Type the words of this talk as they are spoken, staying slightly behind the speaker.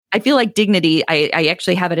I feel like dignity, I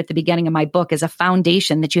actually have it at the beginning of my book as a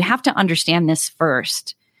foundation that you have to understand this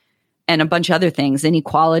first. And a bunch of other things,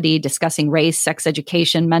 inequality, discussing race, sex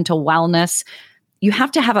education, mental wellness. You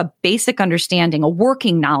have to have a basic understanding, a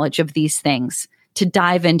working knowledge of these things to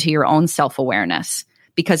dive into your own self-awareness.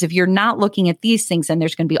 Because if you're not looking at these things, then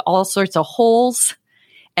there's going to be all sorts of holes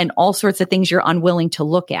and all sorts of things you're unwilling to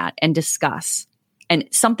look at and discuss. And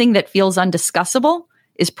something that feels undiscussable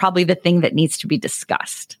is probably the thing that needs to be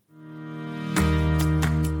discussed.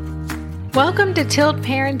 Welcome to Tilt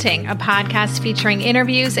Parenting, a podcast featuring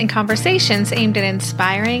interviews and conversations aimed at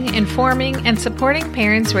inspiring, informing, and supporting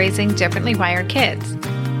parents raising differently wired kids.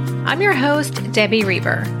 I'm your host, Debbie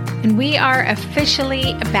Reber, and we are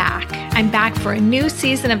officially back. I'm back for a new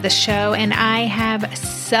season of the show, and I have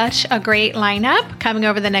such a great lineup coming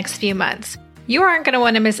over the next few months. You aren't going to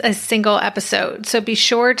want to miss a single episode, so be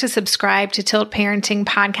sure to subscribe to Tilt Parenting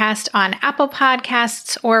Podcast on Apple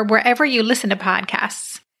Podcasts or wherever you listen to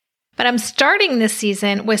podcasts. But I'm starting this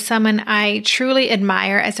season with someone I truly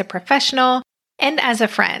admire as a professional and as a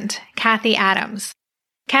friend, Cathy Adams.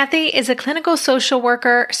 Cathy is a clinical social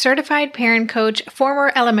worker, certified parent coach,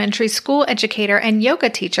 former elementary school educator, and yoga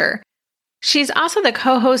teacher. She's also the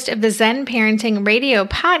co-host of the Zen Parenting radio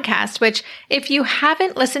podcast, which if you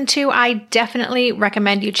haven't listened to, I definitely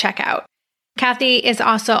recommend you check out. Cathy is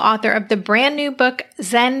also author of the brand new book,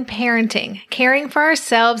 Zen Parenting, Caring for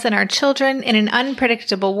Ourselves and Our Children in an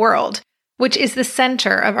Unpredictable World, which is the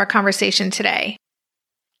center of our conversation today.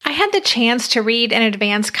 I had the chance to read an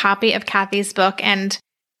advanced copy of Cathy's book, and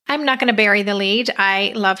I'm not going to bury the lead.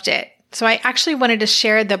 I loved it. So I actually wanted to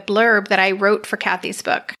share the blurb that I wrote for Cathy's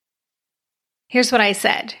book. Here's what I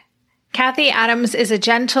said. Cathy Adams is a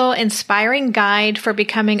gentle, inspiring guide for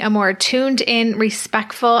becoming a more tuned-in,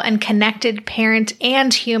 respectful, and connected parent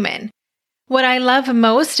and human. What I love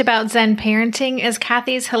most about Zen Parenting is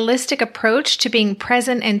Cathy's holistic approach to being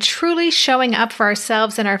present and truly showing up for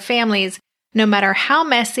ourselves and our families, no matter how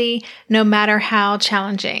messy, no matter how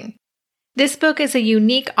challenging. This book is a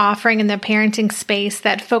unique offering in the parenting space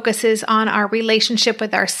that focuses on our relationship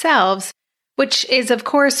with ourselves, which is, of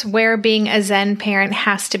course, where being a Zen parent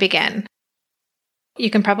has to begin.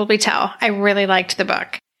 You can probably tell I really liked the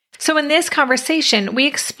book. So in this conversation, we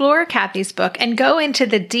explore Cathy's book and go into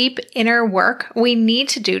the deep inner work we need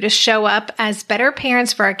to do to show up as better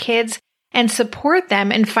parents for our kids and support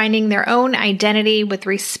them in finding their own identity with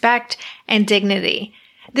respect and dignity.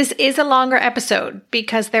 This is a longer episode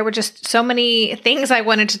because there were just so many things I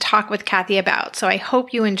wanted to talk with Cathy about, so I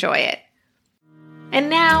hope you enjoy it. And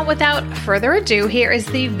now, without further ado, here is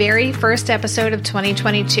the very first episode of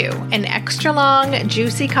 2022, an extra long,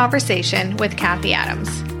 juicy conversation with Cathy Adams.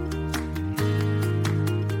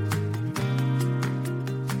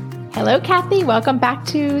 Hello, Cathy. Welcome back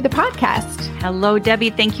to the podcast. Hello, Debbie.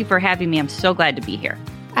 Thank you for having me. I'm so glad to be here.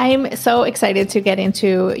 I'm so excited to get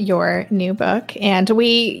into your new book. And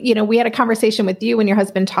we had a conversation with you and your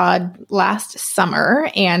husband, Todd, last summer,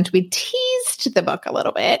 and we teased the book a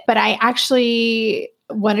little bit, but I actually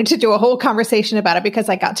wanted to do a whole conversation about it because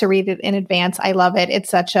I got to read it in advance. I love it. It's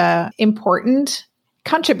such a important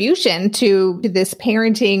contribution to this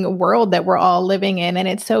parenting world that we're all living in. And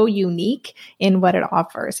it's so unique in what it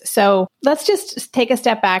offers. So let's just take a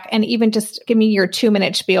step back and even just give me your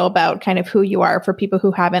 2-minute spiel about kind of who you are for people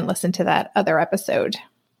who haven't listened to that other episode.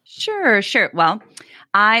 Sure. Well,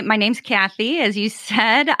 my name's Cathy. As you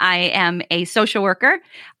said, I am a social worker.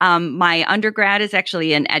 My undergrad is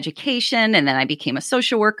actually in education, and then I became a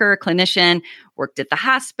social worker, a clinician, worked at the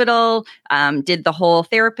hospital, did the whole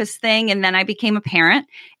therapist thing, and then I became a parent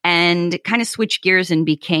and kind of switched gears and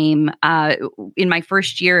became, in my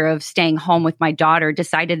first year of staying home with my daughter,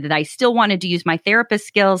 decided that I still wanted to use my therapist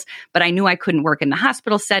skills, but I knew I couldn't work in the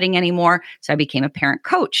hospital setting anymore, so I became a parent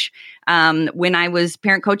coach. When I was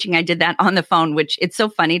parent coaching, I did that on the phone, which it's so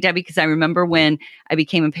funny, Debbie, because I remember when I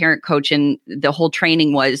became a parent coach and the whole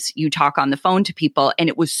training was you talk on the phone to people, and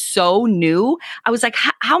it was so new. I was like,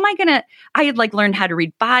 how am I going to, I had learned how to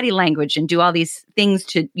read body language and do all these things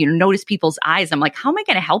to, notice people's eyes. I'm like, how am I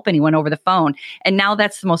going to help anyone over the phone? And now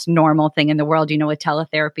that's the most normal thing in the world, with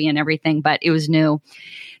teletherapy and everything, but it was new.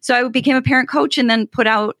 So I became a parent coach and then put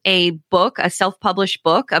out a book, a self-published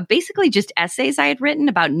book of basically just essays I had written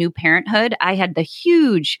about new parenthood. I had the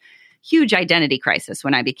huge identity crisis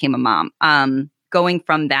when I became a mom, going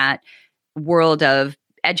from that world of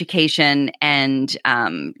education and,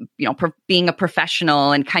 being a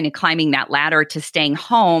professional and kind of climbing that ladder to staying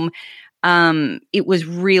home. It was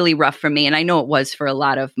really rough for me. And I know it was for a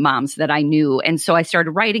lot of moms that I knew. And so I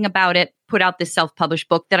started writing about it, put out this self-published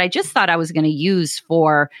book that I just thought I was going to use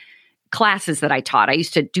for classes that I taught. I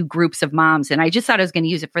used to do groups of moms, and I just thought I was going to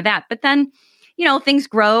use it for that. But then, things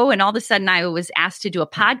grow, and all of a sudden I was asked to do a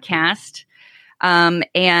podcast.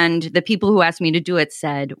 And the people who asked me to do it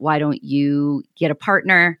said, why don't you get a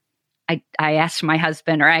partner? I asked my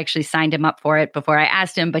husband, or I actually signed him up for it before I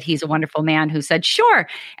asked him, but he's a wonderful man who said, sure.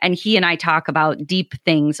 And he and I talk about deep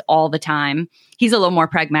things all the time. He's a little more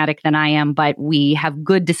pragmatic than I am, but we have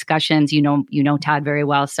good discussions. You know Todd very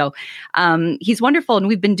well. So he's wonderful. And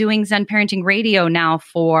we've been doing Zen Parenting Radio now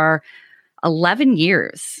for 11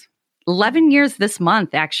 years. 11 years this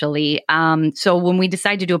month, actually. So when we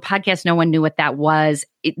decided to do a podcast, no one knew what that was.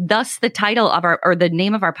 Thus, the title of the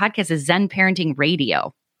name of our podcast is Zen Parenting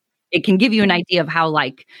Radio. It can give you an idea of how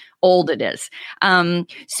old it is.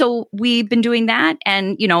 So we've been doing that.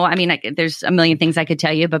 And, there's a million things I could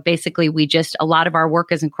tell you, but basically a lot of our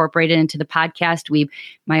work is incorporated into the podcast.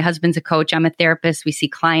 My husband's a coach. I'm a therapist. We see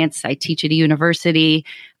clients. I teach at a university.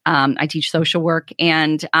 I teach social work.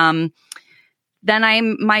 And,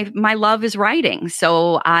 then my love is writing.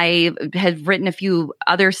 So I have written a few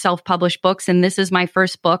other self-published books, and this is my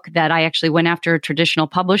first book that I actually went after a traditional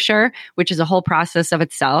publisher, which is a whole process of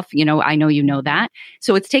itself. I know you know that.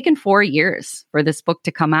 So it's taken 4 years for this book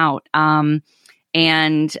to come out.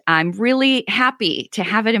 And I'm really happy to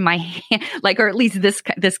have it in my hand, or at least this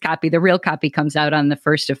copy. The real copy comes out on the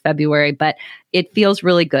 1st of February, but it feels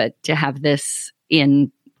really good to have this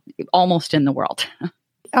almost in the world.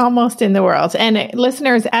 Almost in the world. And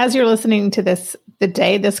listeners, as you're listening to this, the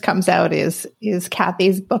day this comes out is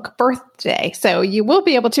Cathy's book birthday. So you will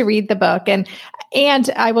be able to read the book. And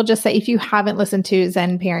I will just say, if you haven't listened to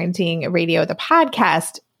Zen Parenting Radio, the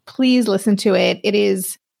podcast, please listen to it. It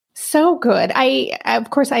is so good. Of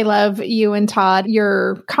course, I love you and Todd.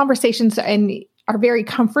 Your conversations are very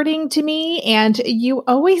comforting to me. And you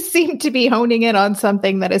always seem to be honing in on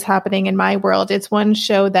something that is happening in my world. It's one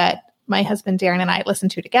show that my husband Darren and I listen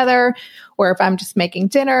to together, or if I'm just making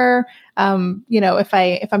dinner,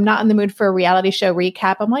 if I'm not in the mood for a reality show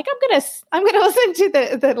recap, I'm like, I'm gonna listen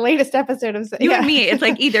to the latest episode of you and me. It's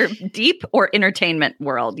either deep or entertainment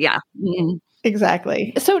world. Yeah, mm-hmm.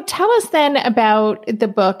 Exactly. So tell us then about the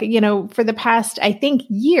book. For the past, I think,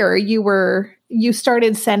 year, you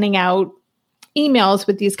started sending out emails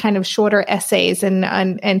with these kind of shorter essays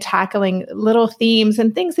and tackling little themes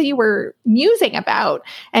and things that you were musing about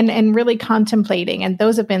and really contemplating. And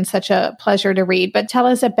those have been such a pleasure to read. But tell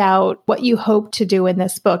us about what you hope to do in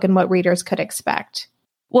this book and what readers could expect.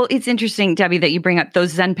 Well, it's interesting, Debbie, that you bring up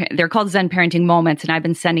those they're called Zen Parenting Moments, and I've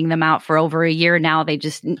been sending them out for over a year now. They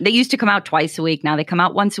used to come out twice a week. Now they come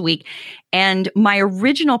out once a week. And my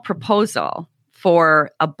original proposal for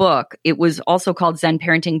a book, it was also called Zen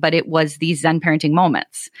Parenting, but it was these Zen Parenting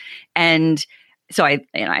Moments. And so I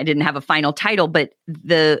didn't have a final title, but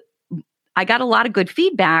I got a lot of good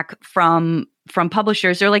feedback from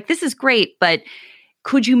publishers. They're like, this is great, but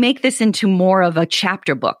could you make this into more of a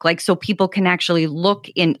chapter book? So people can actually look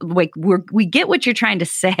in, we get what you're trying to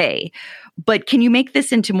say, but can you make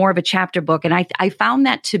this into more of a chapter book? And I found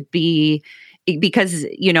that to be, because,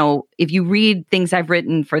 if you read things I've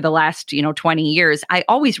written for the last, 20 years, I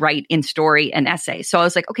always write in story and essay. So I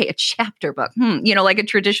was like, okay, a chapter book, like a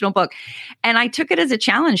traditional book. And I took it as a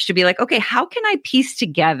challenge to be like, okay, how can I piece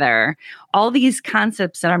together all these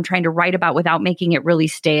concepts that I'm trying to write about without making it really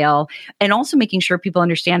stale, and also making sure people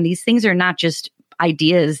understand these things are not just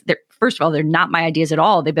ideas. First of all, they're not my ideas at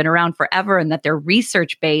all. They've been around forever, and that they're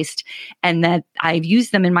research-based, and that I've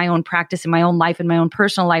used them in my own practice, in my own life, in my own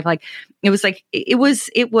personal life. It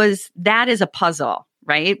was that is a puzzle,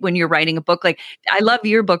 right? When you're writing a book, I love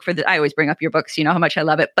your book I always bring up your books, how much I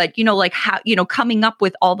love it. But, how, coming up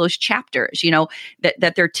with all those chapters,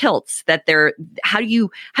 that they're tilts, that they're, how do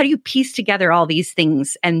you piece together all these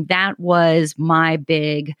things? And that was my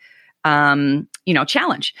big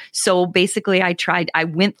challenge. So basically I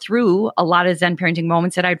went through a lot of Zen Parenting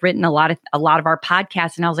Moments that I'd written, a lot of our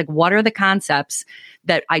podcasts. And I was like, what are the concepts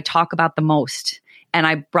that I talk about the most? And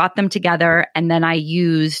I brought them together, and then I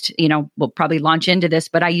used, we'll probably launch into this,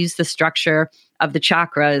 but I used the structure of the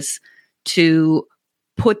chakras to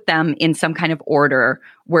put them in some kind of order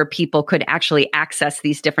where people could actually access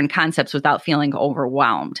these different concepts without feeling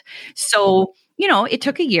overwhelmed. So, it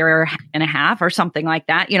took a year and a half or something like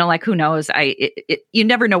that, who knows? You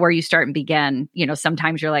never know where you start and begin.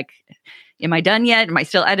 Sometimes you're like, am I done yet? Am I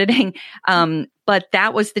still editing? But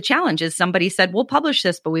that was the challenge. Is somebody said, we'll publish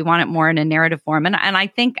this, but we want it more in a narrative form. And I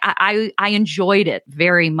think I enjoyed it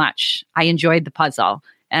very much. I enjoyed the puzzle,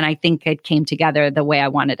 and I think it came together the way I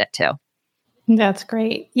wanted it to. That's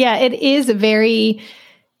great. Yeah, it is very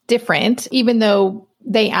different, even though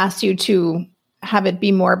they asked you to have it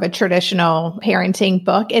be more of a traditional parenting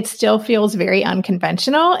book. It still feels very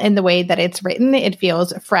unconventional in the way that it's written. It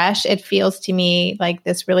feels fresh. It feels to me like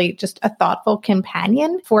this really just a thoughtful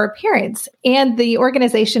companion for parents. And the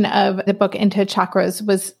organization of the book into chakras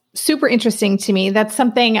was super interesting to me. That's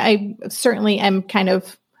something I certainly am kind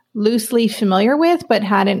of loosely familiar with, but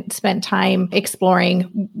hadn't spent time exploring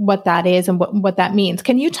what that is and what that means.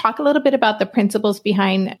 Can you talk a little bit about the principles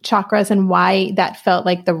behind chakras and why that felt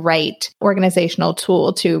like the right organizational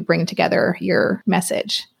tool to bring together your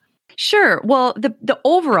message? Sure. Well, the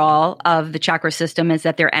overall of the chakra system is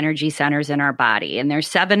that they're energy centers in our body. And there's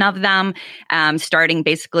 7 of them, starting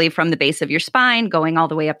basically from the base of your spine, going all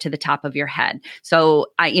the way up to the top of your head. So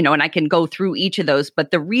and I can go through each of those,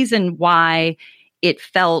 but the reason why it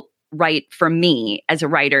felt right for me as a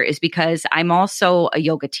writer is because I'm also a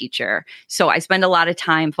yoga teacher. So I spend a lot of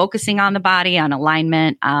time focusing on the body, on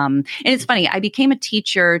alignment. And it's funny, I became a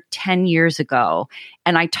teacher 10 years ago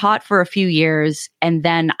and I taught for a few years and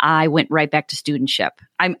then I went right back to studentship.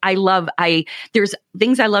 There's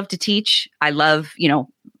things I love to teach. I love,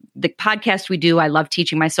 the podcast we do, I love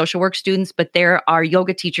teaching my social work students, but there are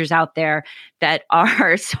yoga teachers out there that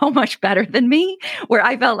are so much better than me, where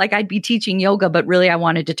I felt like I'd be teaching yoga, but really I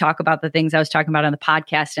wanted to talk about the things I was talking about on the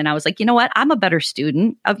podcast. And I was like, you know what? I'm a better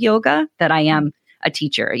student of yoga than I am a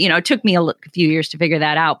teacher. It took me a few years to figure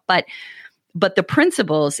that out, but the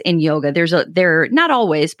principles in yoga, they're not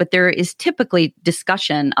always, but there is typically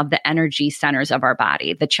discussion of the energy centers of our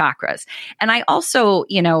body, the chakras. And I also,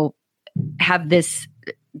 have this,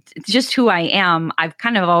 just who I am. I've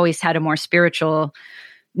kind of always had a more spiritual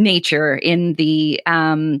nature in the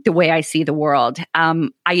way I see the world.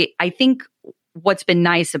 I think what's been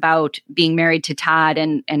nice about being married to Todd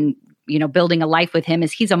and building a life with him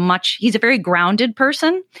is he's a very grounded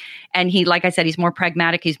person, and like I said, he's more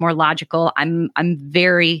pragmatic. He's more logical. I'm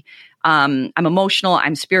emotional.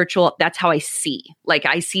 I'm spiritual. That's how I see. Like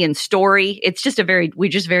I see in story. It's just we're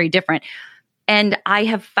just very different. And I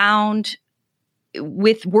have found,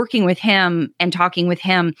 with working with him and talking with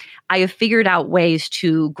him, I have figured out ways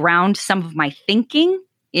to ground some of my thinking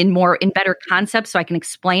in better concepts so I can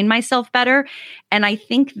explain myself better. And I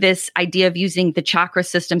think this idea of using the chakra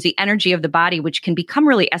systems, the energy of the body, which can become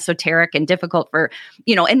really esoteric and difficult for,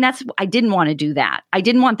 and I didn't want to do that. I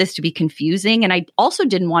didn't want this to be confusing. And I also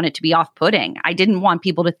didn't want it to be off-putting. I didn't want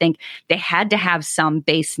people to think they had to have some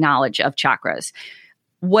base knowledge of chakras.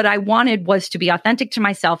 What I wanted was to be authentic to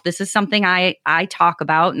myself. This is something I talk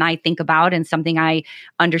about and I think about and something I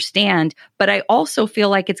understand, but I also feel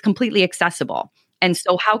like it's completely accessible. And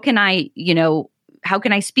so how can I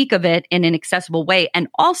speak of it in an accessible way and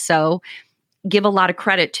also give a lot of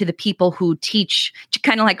credit to the people who teach,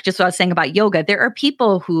 kind of like just what I was saying about yoga. There are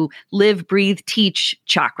people who live, breathe, teach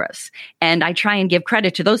chakras. And I try and give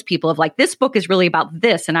credit to those people of like, this book is really about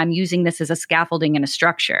this, and I'm using this as a scaffolding and a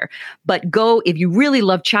structure. But if you really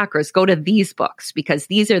love chakras, go to these books, because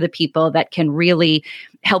these are the people that can really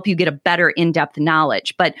help you get a better in-depth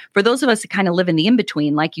knowledge. But for those of us that kind of live in the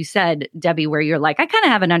in-between, like you said, Debbie, where you're like, I kind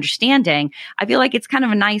of have an understanding, I feel like it's kind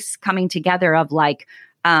of a nice coming together of like,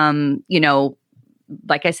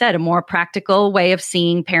 like I said, a more practical way of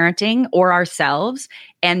seeing parenting or ourselves,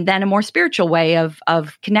 and then a more spiritual way of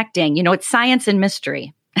connecting. It's science and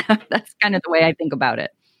mystery. That's kind of the way I think about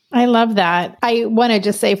it. I love that. I want to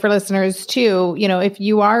just say for listeners too, if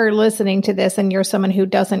you are listening to this and you're someone who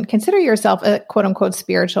doesn't consider yourself a quote unquote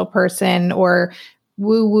spiritual person or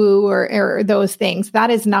woo woo or those things,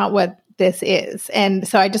 that is not what this is. And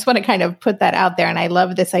so I just want to kind of put that out there. And I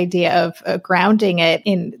love this idea of grounding it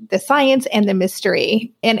in the science and the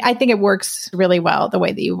mystery. And I think it works really well the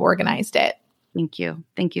way that you've organized it. Thank you.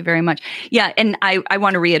 Thank you very much. Yeah. And I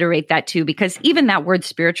want to reiterate that too, because even that word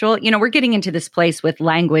spiritual, we're getting into this place with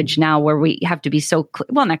language now where we have to be so,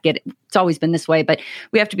 it's always been this way, but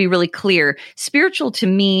we have to be really clear. Spiritual to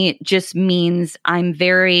me just means I'm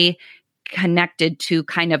very connected to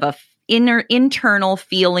kind of a internal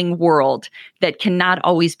feeling world that cannot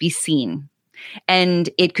always be seen. And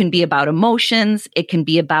it can be about emotions. It can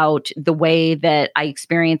be about the way that I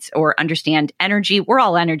experience or understand energy. We're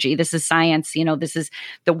all energy. This is science. This is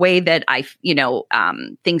the way that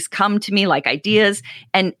things come to me like ideas.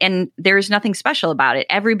 And there's nothing special about it.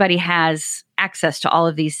 Everybody has access to all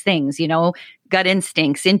of these things, gut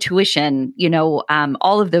instincts, intuition,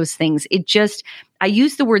 all of those things. I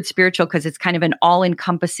use the word spiritual because it's kind of an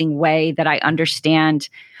all-encompassing way that I understand.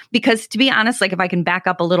 Because to be honest, like if I can back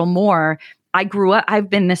up a little more, I grew up, I've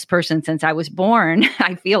been this person since I was born,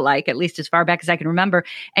 I feel like, at least as far back as I can remember.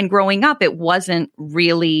 And growing up, it wasn't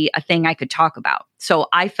really a thing I could talk about. So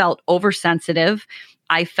I felt oversensitive.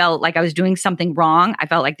 I felt like I was doing something wrong. I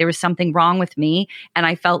felt like there was something wrong with me. And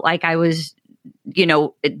I felt like I was,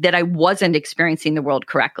 that I wasn't experiencing the world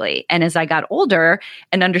correctly. And as I got older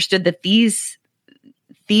and understood that these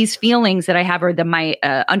feelings that I have, or my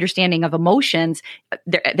understanding of emotions,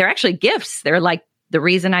 they're actually gifts. They're like the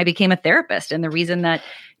reason I became a therapist and the reason that,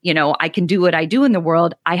 I can do what I do in the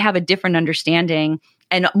world. I have a different understanding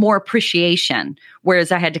and more appreciation.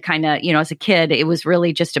 Whereas I had to kind of, as a kid, it was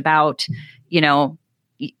really just about,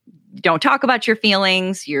 don't talk about your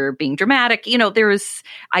feelings. You're being dramatic.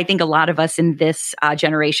 I think a lot of us in this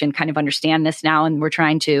generation kind of understand this now. And we're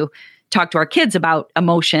trying to talk to our kids about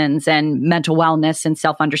emotions and mental wellness and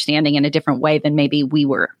self-understanding in a different way than maybe we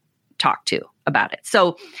were talked to about it.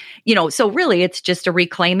 So, so really it's just a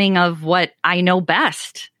reclaiming of what I know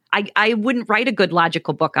best. I wouldn't write a good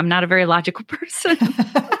logical book. I'm not a very logical person.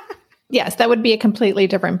 Yes, that would be a completely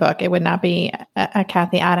different book. It would not be a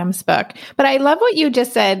Cathy Adams book. But I love what you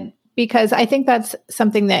just said, because I think that's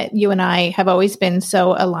something that you and I have always been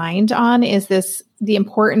so aligned on, is the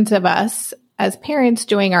importance of us as parents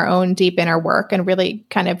doing our own deep inner work and really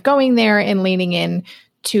kind of going there and leaning in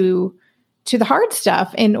to the hard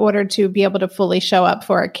stuff in order to be able to fully show up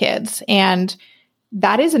for our kids. And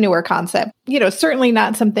that is a newer concept, certainly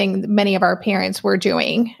not something many of our parents were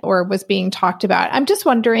doing or was being talked about. I'm just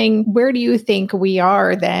wondering, where do you think we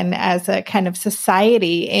are then as a kind of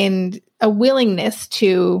society in a willingness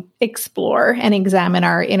to explore and examine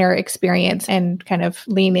our inner experience and kind of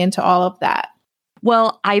lean into all of that?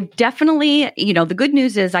 Well, I've definitely, the good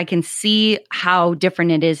news is I can see how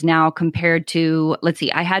different it is now compared to, let's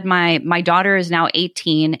see, I had my daughter is now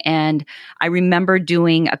 18, and I remember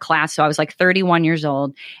doing a class. So I was like 31 years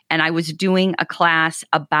old, and I was doing a class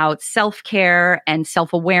about self-care and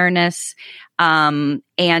self-awareness. And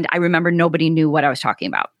I remember nobody knew what I was talking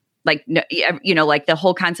about. Like, like the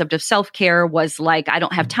whole concept of self-care was like, I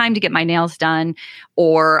don't have time to get my nails done,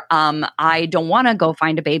 or I don't want to go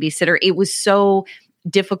find a babysitter. It was so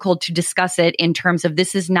difficult to discuss it in terms of,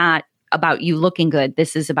 this is not about you looking good.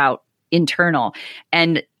 This is about internal.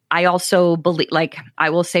 And I also believe, like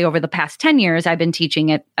I will say, over the past 10 years, I've been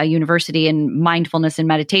teaching at a university, and mindfulness and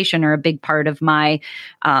meditation are a big part of my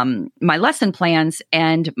my lesson plans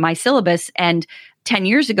and my syllabus. And 10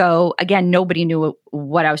 years ago, again, nobody knew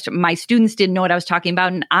what I was, my students didn't know what I was talking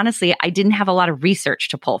about. And honestly, I didn't have a lot of research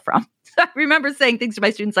to pull from. So I remember saying things to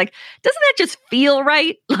my students like, doesn't that just feel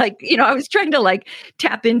right? Like, I was trying to like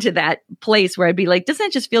tap into that place where I'd be like, doesn't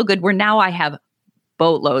it just feel good? Where now I have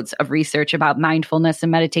boatloads of research about mindfulness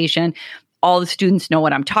and meditation. All the students know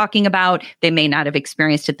what I'm talking about. They may not have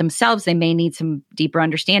experienced it themselves. They may need some deeper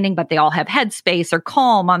understanding, but they all have Headspace or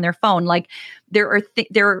Calm on their phone. Like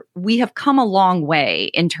we have come a long way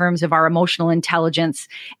in terms of our emotional intelligence.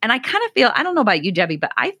 And I kind of feel, I don't know about you, Debbie,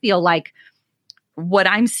 but I feel like what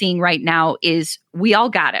I'm seeing right now is we all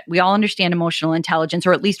got it. We all understand emotional intelligence,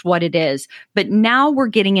 or at least what it is. But now we're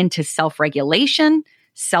getting into self-regulation,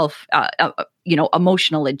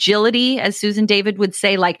 emotional agility, as Susan David would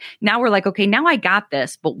say. Like, now we're like, okay, now I got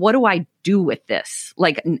this, but what do I do with this?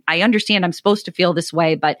 Like, I understand I'm supposed to feel this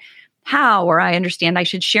way, but how? Or I understand I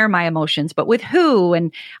should share my emotions, but with who?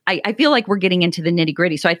 And I feel like we're getting into the nitty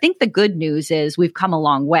gritty. So I think the good news is we've come a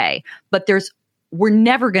long way, but we're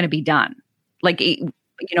never going to be done. Like,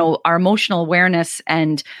 our emotional awareness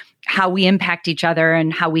and how we impact each other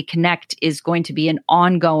and how we connect is going to be an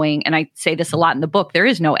ongoing, and I say this a lot in the book, there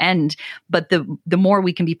is no end, but the more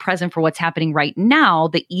we can be present for what's happening right now,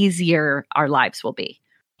 the easier our lives will be.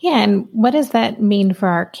 Yeah. And what does that mean for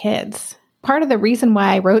our kids? Part of the reason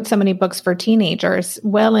why I wrote so many books for teenagers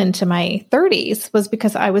well into my 30s was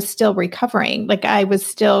because I was still recovering. Like, I was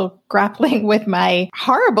still grappling with my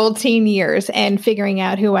horrible teen years and figuring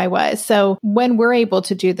out who I was. So when we're able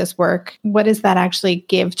to do this work, what does that actually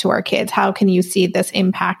give to our kids? How can you see this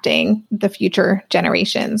impacting the future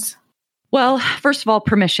generations? Well, first of all,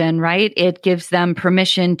 permission, right? It gives them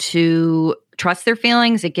permission to trust their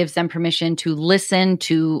feelings. It gives them permission to listen,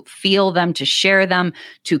 to feel them, to share them,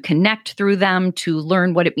 to connect through them, to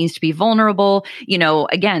learn what it means to be vulnerable.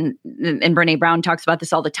 Again, and Brené Brown talks about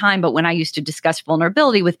this all the time, but when I used to discuss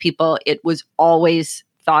vulnerability with people, it was always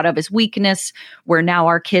thought of as weakness, where now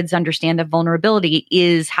our kids understand that vulnerability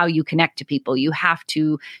is how you connect to people. You have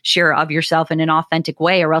to share of yourself in an authentic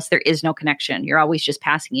way, or else there is no connection. You're always just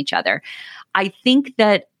passing each other. I think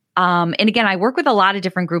that, and again, I work with a lot of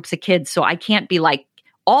different groups of kids, so I can't be like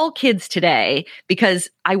all kids today, because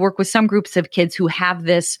I work with some groups of kids who have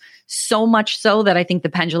this so much so that I think the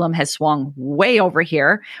pendulum has swung way over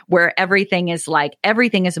here, where everything is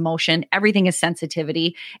emotion, everything is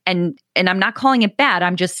sensitivity. And I'm not calling it bad.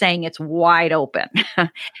 I'm just saying it's wide open. And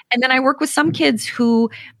then I work with some kids who,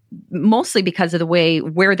 mostly because of the way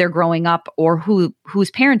where they're growing up or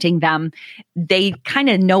who's parenting them, they kind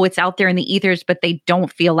of know it's out there in the ethers, but they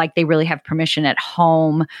don't feel like they really have permission at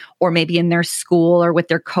home or maybe in their school or with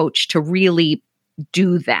their coach to really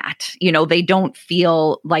do that. They don't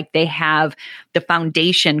feel like they have the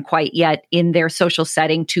foundation quite yet in their social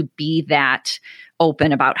setting to be that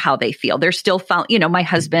open about how they feel. They're still found, my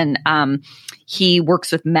husband, he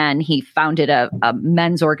works with men. He founded a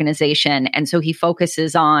men's organization. And so he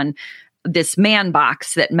focuses on this man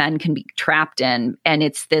box that men can be trapped in. And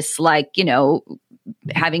it's this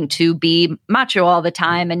having to be macho all the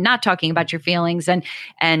time and not talking about your feelings and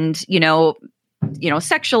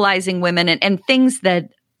sexualizing women and things that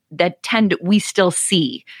we still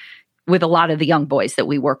see with a lot of the young boys that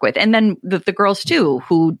we work with. And then the girls too,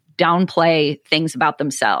 who downplay things about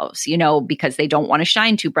themselves, because they don't want to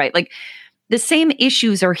shine too bright. Like the same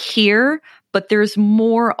issues are here, but there's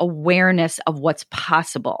more awareness of what's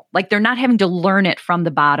possible. Like they're not having to learn it from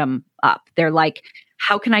the bottom up. They're like,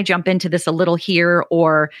 how can I jump into this a little here?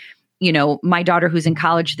 Or, my daughter who's in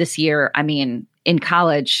college this year, in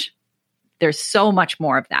college, there's so much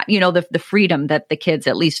more of that, the freedom that the kids,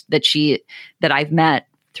 at least that I've met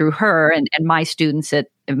through her and my students at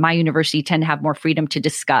my university tend to have more freedom to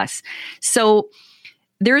discuss. So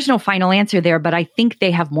there's no final answer there, but I think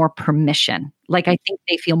they have more permission. Like I think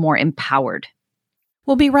they feel more empowered.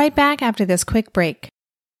 We'll be right back after this quick break.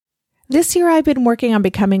 This year, I've been working on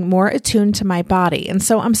becoming more attuned to my body, and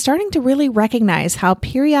so I'm starting to really recognize how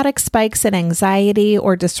periodic spikes in anxiety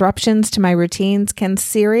or disruptions to my routines can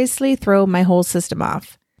seriously throw my whole system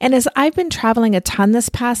off. And as I've been traveling a ton this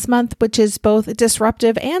past month, which is both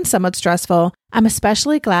disruptive and somewhat stressful, I'm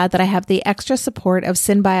especially glad that I have the extra support of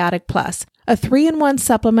Synbiotic Plus, a 3-in-1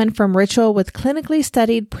 supplement from Ritual with clinically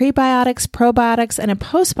studied prebiotics, probiotics, and a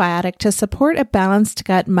postbiotic to support a balanced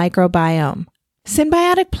gut microbiome.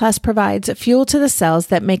 Synbiotic Plus provides fuel to the cells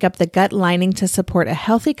that make up the gut lining to support a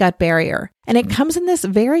healthy gut barrier. And it comes in this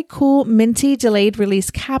very cool minty delayed release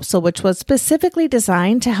capsule, which was specifically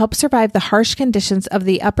designed to help survive the harsh conditions of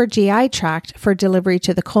the upper GI tract for delivery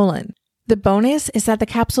to the colon. The bonus is that the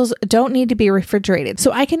capsules don't need to be refrigerated,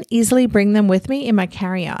 so I can easily bring them with me in my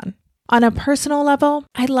carry-on. On a personal level,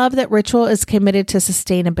 I love that Ritual is committed to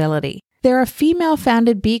sustainability. They're a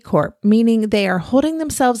female-founded B Corp, meaning they are holding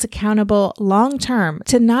themselves accountable long-term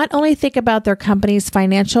to not only think about their company's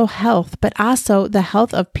financial health, but also the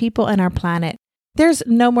health of people and our planet. There's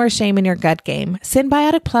no more shame in your gut game.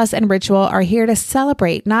 Synbiotic Plus and Ritual are here to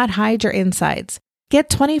celebrate, not hide your insides.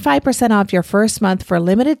 Get 25% off your first month for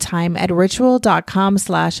limited time at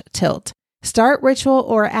ritual.com/tilt. Start Ritual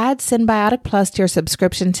or add Synbiotic Plus to your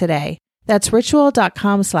subscription today. That's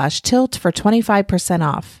ritual.com/tilt for 25%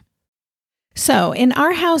 off. So in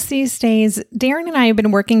our house these days, Darren and I have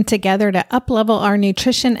been working together to up-level our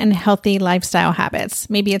nutrition and healthy lifestyle habits.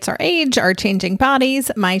 Maybe it's our age, our changing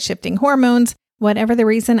bodies, my shifting hormones. Whatever the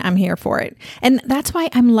reason, I'm here for it. And that's why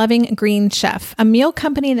I'm loving Green Chef, a meal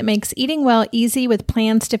company that makes eating well easy with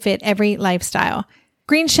plans to fit every lifestyle.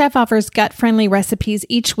 Green Chef offers gut-friendly recipes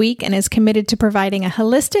each week and is committed to providing a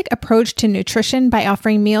holistic approach to nutrition by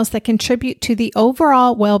offering meals that contribute to the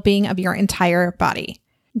overall well-being of your entire body.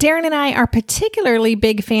 Darren and I are particularly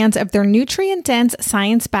big fans of their nutrient-dense,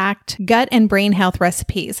 science-backed gut and brain health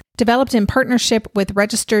recipes, developed in partnership with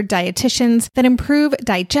registered dietitians that improve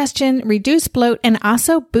digestion, reduce bloat, and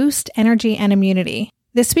also boost energy and immunity.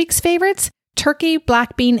 This week's favorites? Turkey,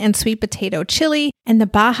 black bean, and sweet potato chili, and the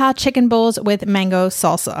Baja chicken bowls with mango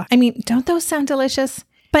salsa. Don't those sound delicious?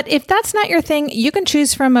 But if that's not your thing, you can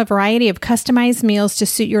choose from a variety of customized meals to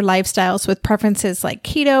suit your lifestyles with preferences like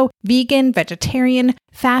keto, vegan, vegetarian,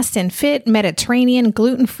 fast and fit, Mediterranean,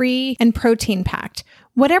 gluten-free, and protein-packed.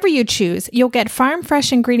 Whatever you choose, you'll get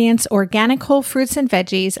farm-fresh ingredients, organic whole fruits and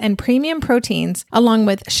veggies, and premium proteins, along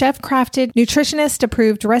with chef-crafted,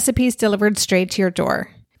 nutritionist-approved recipes delivered straight to your door.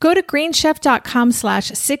 Go to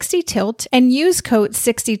greenchef.com/60tilt and use code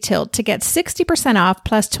 60tilt to get 60% off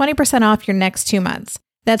plus 20% off your next 2 months.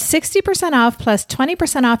 That's 60% off plus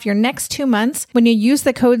 20% off your next 2 months when you use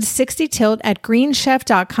the code 60tilt at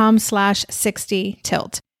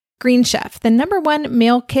greenchef.com/60tilt. Green Chef, the #1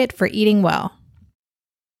 meal kit for eating well.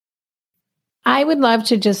 I would love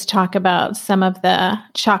to just talk about some of the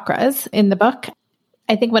chakras in the book.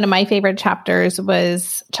 I think one of my favorite chapters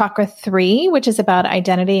was Chakra 3, which is about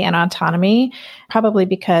identity and autonomy, probably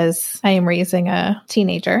because I am raising a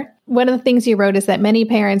teenager. One of the things you wrote is that many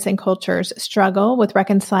parents and cultures struggle with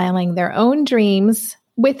reconciling their own dreams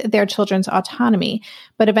with their children's autonomy.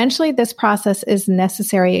 But eventually this process is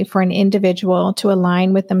necessary for an individual to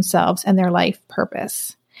align with themselves and their life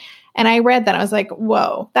purpose. And I read that. I was like,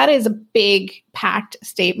 whoa, that is a big, packed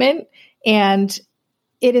statement. And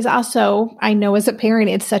it is also, I know as a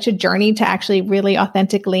parent, it's such a journey to actually really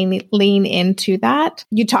authentically lean into that.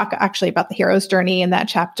 You talk actually about the hero's journey in that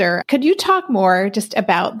chapter. Could you talk more just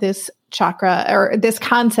about this chakra or this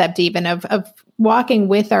concept even of walking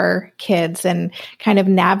with our kids and kind of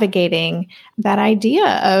navigating that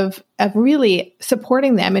idea of really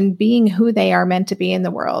supporting them and being who they are meant to be in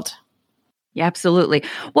the world? Yeah, absolutely.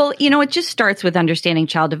 Well, it just starts with understanding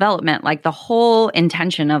child development. Like the whole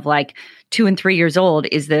intention of like 2 and 3 years old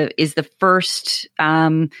is the first,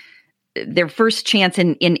 their first chance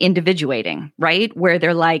in individuating, right? Where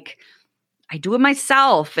they're like, I do it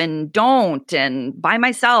myself and don't and by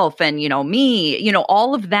myself and, me,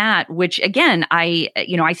 all of that, which again, I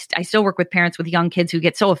still work with parents with young kids who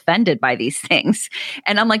get so offended by these things.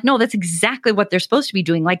 And I'm like, no, that's exactly what they're supposed to be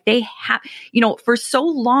doing. Like they have, for so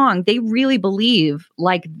long, they really believe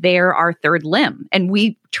like they're our third limb and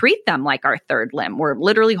we treat them like our third limb. We're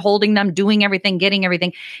literally holding them, doing everything, getting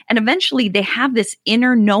everything. And eventually they have this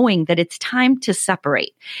inner knowing that it's time to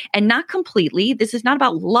separate and not completely. This is not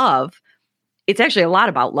about love. It's actually a lot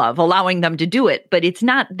about love, allowing them to do it, but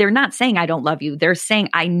they're not saying, I don't love you. They're saying,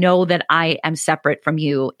 I know that I am separate from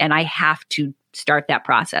you and I have to start that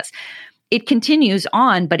process. It continues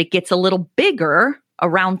on, but it gets a little bigger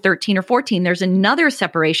around 13 or 14. There's another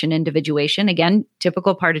separation individuation, again,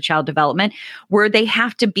 typical part of child development, where they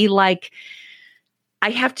have to be like, I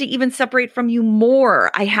have to even separate from you more.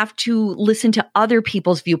 I have to listen to other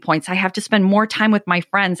people's viewpoints. I have to spend more time with my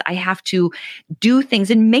friends. I have to do things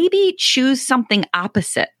and maybe choose something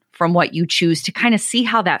opposite from what you choose to kind of see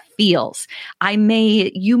how that feels.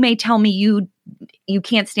 You may tell me you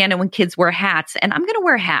can't stand it when kids wear hats, and I'm going to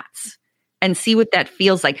wear hats and see what that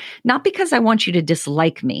feels like. Not because I want you to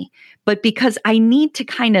dislike me, but because I need to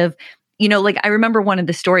kind of like I remember one of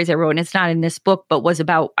the stories I wrote, and it's not in this book, but was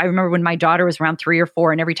about, I remember when my daughter was around 3 or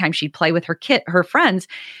 4, and every time she'd play with her friends,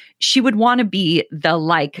 she would want to be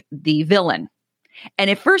the villain.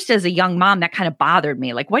 And at first, as a young mom, that kind of bothered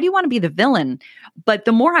me. Like, why do you want to be the villain? But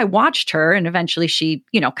the more I watched her, and eventually she,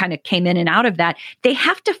 kind of came in and out of that, they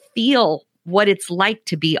have to feel what it's like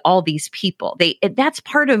to be all these people. That's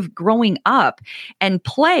part of growing up, and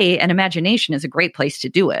play and imagination is a great place to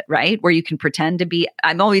do it, right? Where you can pretend to be,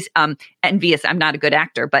 I'm always envious. I'm not a good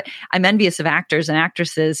actor, but I'm envious of actors and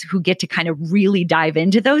actresses who get to kind of really dive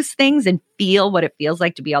into those things and feel what it feels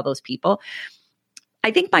like to be all those people. I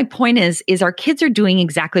think my point is our kids are doing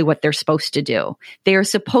exactly what they're supposed to do. They are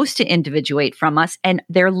supposed to individuate from us, and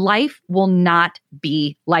their life will not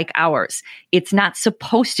be like ours. It's not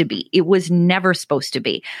supposed to be. It was never supposed to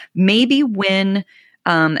be. Maybe when,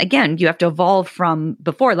 again, you have to evolve from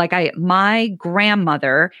before. Like my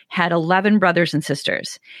grandmother had 11 brothers and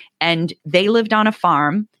sisters, and they lived on a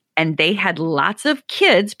farm, and they had lots of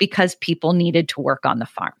kids because people needed to work on the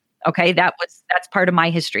farm. Okay, that's part of my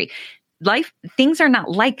history. Things are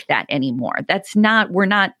not like that anymore.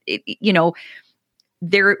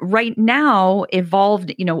 They're right now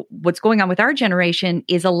evolved, what's going on with our generation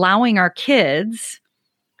is allowing our kids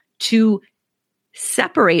to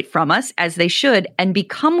separate from us as they should and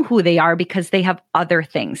become who they are because they have other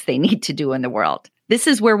things they need to do in the world. This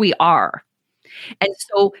is where we are. And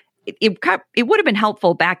so it would have been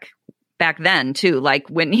helpful back then too. Like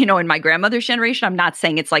when, in my grandmother's generation, I'm not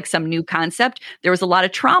saying it's like some new concept. There was a lot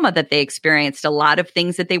of trauma that they experienced, a lot of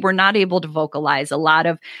things that they were not able to vocalize, a lot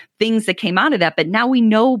of things that came out of that. But now we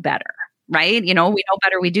know better, right? We know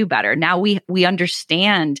better, we do better. Now we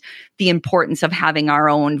understand the importance of having our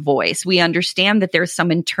own voice. We understand that there's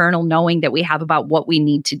some internal knowing that we have about what we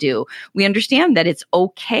need to do. We understand that it's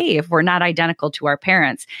okay if we're not identical to our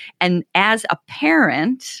parents. And as a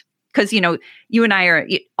parent, because, you and I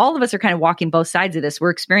all of us are kind of walking both sides of this. We're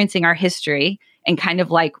experiencing our history and kind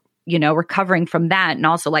of like, recovering from that. And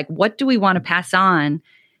also like, what do we want to pass on?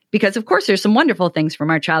 Because of course, there's some wonderful things from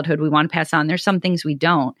our childhood we want to pass on. There's some things we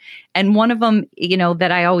don't. And one of them,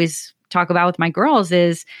 that I always talk about with my girls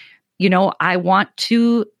is, I want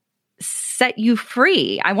to set you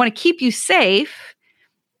free. I want to keep you safe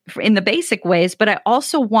in the basic ways, but I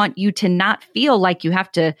also want you to not feel like you have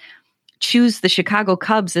to choose the Chicago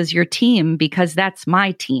Cubs as your team because that's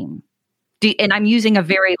my team. And I'm using a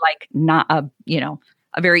very not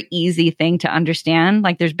a very easy thing to understand.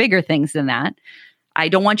 Like there's bigger things than that. I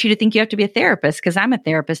don't want you to think you have to be a therapist because I'm a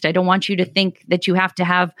therapist. I don't want you to think that you have to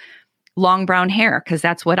have long brown hair because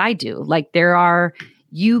that's what I do. Like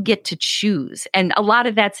you get to choose. And a lot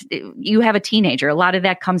of you have a teenager. A lot of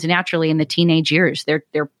that comes naturally in the teenage years.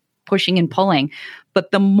 They're pushing and pulling.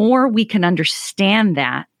 But the more we can understand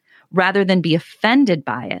that rather than be offended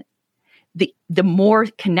by it, the more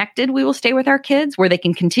connected we will stay with our kids, where they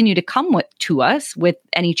can continue to come to us with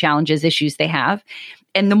any challenges, issues they have,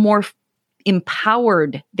 and the more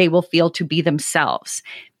empowered they will feel to be themselves.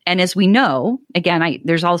 And as we know, again,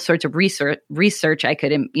 there's all sorts of research I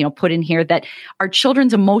could put in here, that our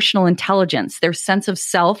children's emotional intelligence, their sense of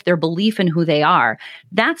self, their belief in who they are,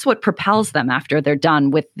 that's what propels them after they're done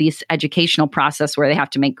with this educational process where they have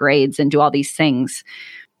to make grades and do all these things.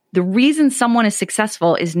 The reason someone is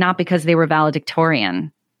successful is not because they were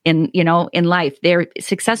valedictorian in life. They're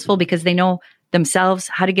successful because they know themselves,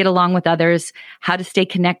 how to get along with others, how to stay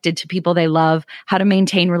connected to people they love, how to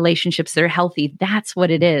maintain relationships that are healthy. That's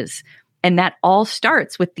what it is. And that all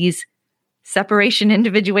starts with these separation,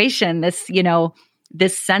 individuation,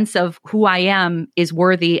 this sense of who I am is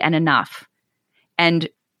worthy and enough. And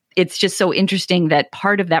it's just so interesting that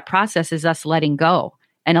part of that process is us letting go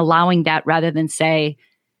and allowing that, rather than say,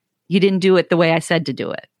 you didn't do it the way I said to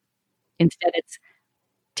do it. Instead, it's,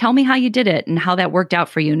 tell me how you did it and how that worked out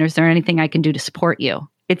for you. And is there anything I can do to support you?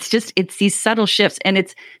 It's these subtle shifts, and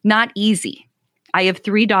it's not easy. I have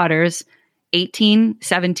 3 daughters, 18,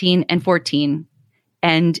 17, and 14.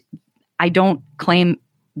 And I don't claim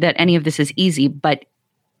that any of this is easy, but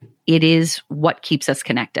it is what keeps us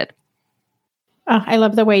connected. Oh, I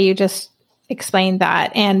love the way you just explained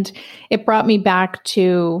that. And it brought me back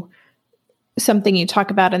to something you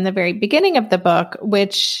talk about in the very beginning of the book,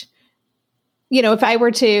 which, if I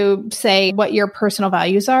were to say what your personal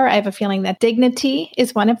values are, I have a feeling that dignity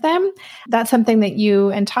is one of them. That's something that you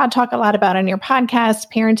and Todd talk a lot about on your podcast,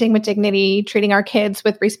 Parenting with Dignity, treating our kids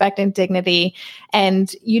with respect and dignity. And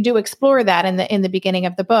you do explore that in the beginning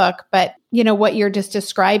of the book. But, what you're just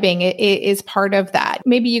describing is part of that.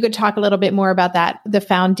 Maybe you could talk a little bit more about that, the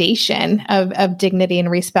foundation of dignity and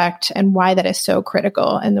respect, and why that is so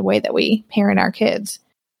critical in the way that we parent our kids.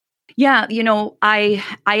 Yeah, I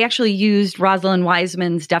actually used Rosalind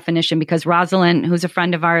Wiseman's definition because Rosalind, who's a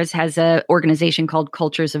friend of ours, has an organization called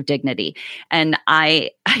Cultures of Dignity. And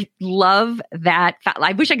I love that.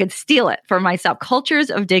 I wish I could steal it for myself. Cultures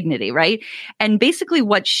of Dignity, right? And basically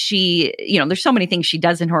what she, there's so many things she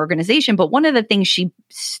does in her organization, but one of the things she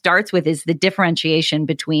starts with is the differentiation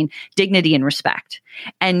between dignity and respect.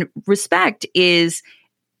 And respect is,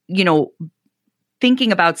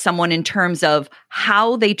 thinking about someone in terms of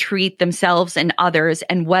how they treat themselves and others,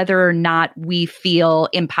 and whether or not we feel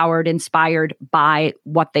empowered, inspired by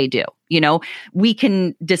what they do. We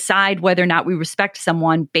can decide whether or not we respect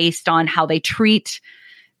someone based on how they treat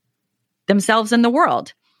themselves in the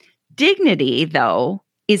world. Dignity, though,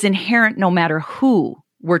 is inherent no matter who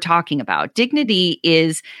we're talking about. Dignity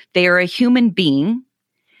is they are a human being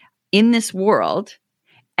in this world,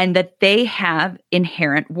 and that they have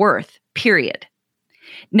inherent worth, period.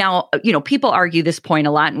 Now, people argue this point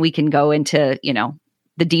a lot, and we can go into,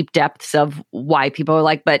 the deep depths of why people are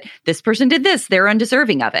like, but this person did this, they're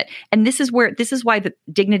undeserving of it. And this is why the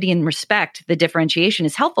dignity and respect, the differentiation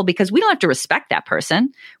is helpful, because we don't have to respect that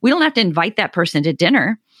person. We don't have to invite that person to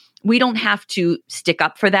dinner. We don't have to stick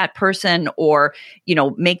up for that person or,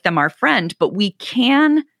 make them our friend, but we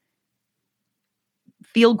can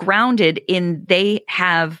feel grounded in they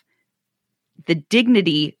have the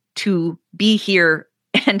dignity to be here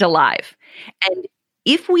and alive. And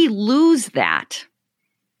if we lose that,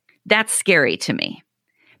 that's scary to me,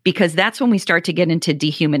 because that's when we start to get into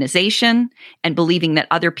dehumanization and believing that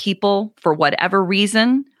other people, for whatever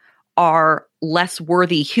reason, are less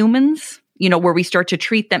worthy humans, where we start to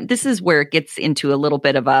treat them. This is where it gets into a little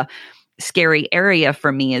bit of a scary area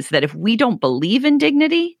for me, is that if we don't believe in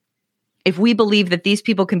dignity, if we believe that these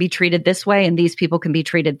people can be treated this way and these people can be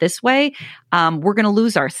treated this way, we're going to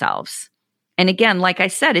lose ourselves. And again, like I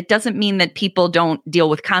said, it doesn't mean that people don't deal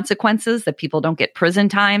with consequences, that people don't get prison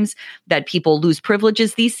times, that people lose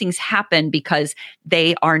privileges. These things happen because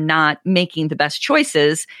they are not making the best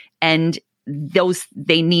choices, and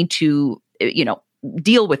they need to,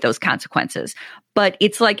 deal with those consequences. But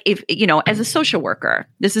it's like, if, as a social worker,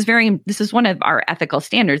 this is one of our ethical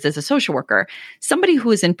standards as a social worker, somebody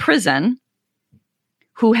who is in prison,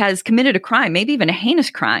 who has committed a crime, maybe even a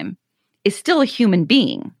heinous crime, is still a human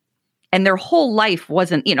being. And their whole life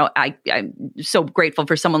wasn't, I'm so grateful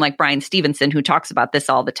for someone like Brian Stevenson, who talks about this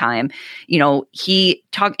all the time. He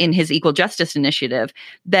talked in his Equal Justice Initiative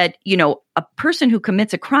that, a person who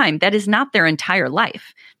commits a crime, that is not their entire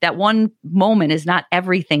life. That one moment is not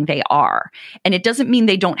everything they are. And it doesn't mean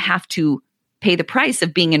they don't have to pay the price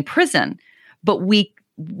of being in prison, but we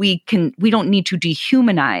don't need to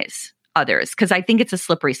dehumanize others, because I think it's a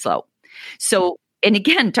slippery slope. So, and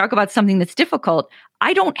again, talk about something that's difficult.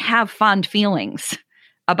 I don't have fond feelings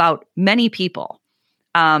about many people,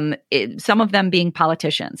 some of them being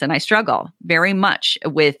politicians, and I struggle very much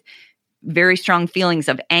with very strong feelings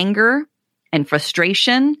of anger and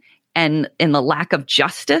frustration and in the lack of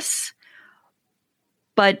justice.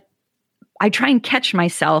 But I try and catch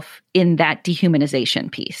myself in that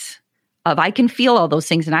dehumanization piece of I can feel all those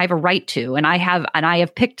things and I have a right to, and I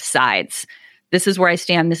have picked sides. This is where I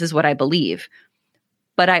stand. This is what I believe.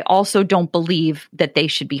 But I also don't believe that they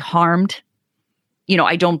should be harmed.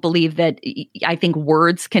 I don't believe that. I think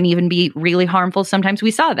words can even be really harmful. Sometimes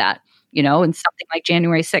we saw that, in something like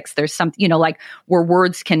January 6th. There's something, like where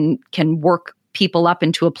words can work people up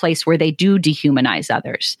into a place where they do dehumanize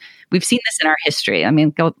others. We've seen this in our history. I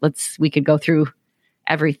mean, we could go through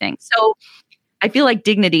everything. So I feel like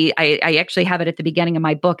dignity, I actually have it at the beginning of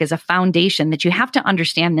my book as a foundation that you have to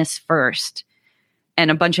understand this first. And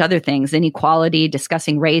a bunch of other things, inequality,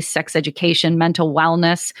 discussing race, sex education, mental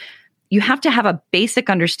wellness. You have to have a basic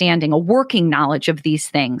understanding, a working knowledge of these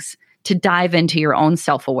things to dive into your own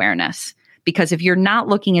self-awareness. Because if you're not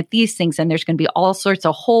looking at these things, then there's going to be all sorts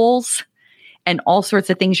of holes and all sorts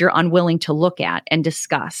of things you're unwilling to look at and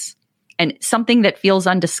discuss. And something that feels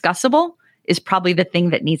undiscussable is probably the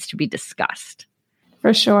thing that needs to be discussed.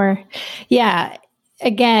 For sure. Yeah.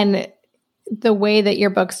 Again, the way that your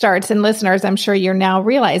book starts, and listeners, I'm sure you're now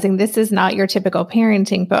realizing this is not your typical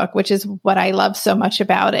parenting book, which is what I love so much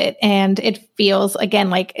about it. And it feels, again,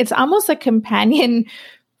 like it's almost a companion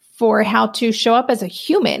for how to show up as a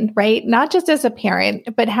human, right? Not just as a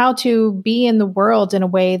parent, but how to be in the world in a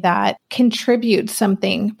way that contributes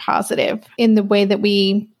something positive in the way that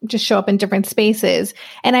we just show up in different spaces.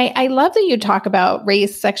 And I love that you talk about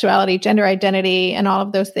race, sexuality, gender identity, and all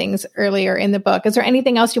of those things earlier in the book. Is there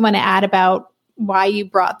anything else you want to add about why you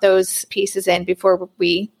brought those pieces in before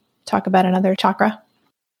we talk about another chakra?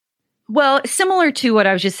 Well, similar to what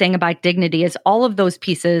I was just saying about dignity is all of those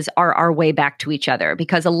pieces are our way back to each other,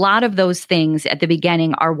 because a lot of those things at the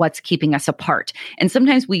beginning are what's keeping us apart. And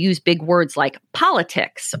sometimes we use big words like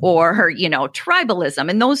politics or, tribalism.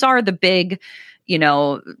 And those are the big,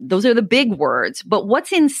 those are the big words. But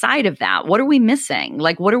what's inside of that? What are we missing?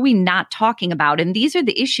 Like, what are we not talking about? And these are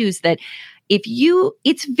the issues that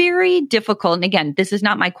it's very difficult. And again, this is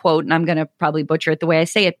not my quote, and I'm going to probably butcher it the way I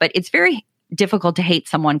say it, but it's very difficult to hate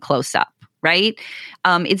someone close up, right?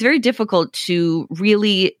 It's very difficult to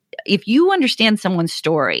really, if you understand someone's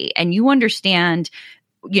story and you understand,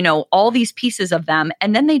 all these pieces of them,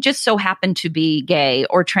 and then they just so happen to be gay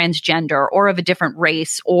or transgender or of a different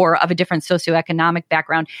race or of a different socioeconomic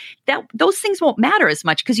background, that those things won't matter as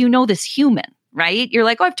much because this human, right? You're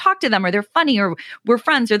like, oh, I've talked to them, or they're funny, or we're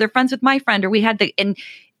friends, or they're friends with my friend, or we had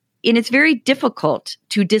and it's very difficult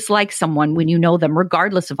to dislike someone when you know them,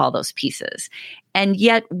 regardless of all those pieces. And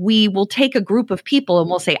yet we will take a group of people and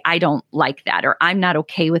we'll say, I don't like that, or I'm not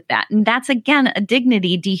okay with that. And that's, again, a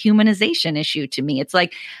dignity dehumanization issue to me. It's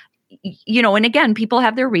like, and again, people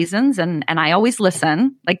have their reasons, and I always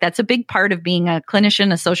listen. Like, that's a big part of being a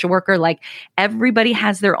clinician, a social worker. Like, everybody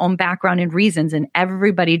has their own background and reasons, and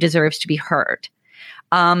everybody deserves to be heard.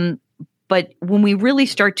 But when we really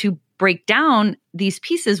start to break down these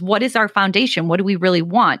pieces, what is our foundation? What do we really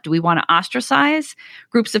want? Do we want to ostracize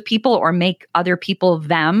groups of people or make other people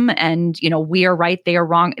them? And, we are right, they are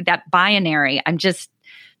wrong. That binary,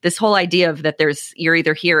 this whole idea of that you're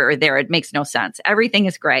either here or there, it makes no sense. Everything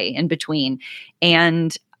is gray in between.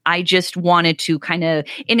 And I just wanted to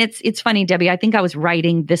and it's funny, Debbie, I think I was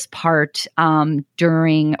writing this part I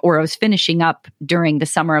was finishing up during the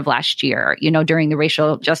summer of last year, during the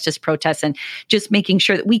racial justice protests, and just making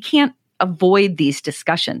sure that we can't avoid these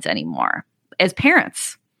discussions anymore as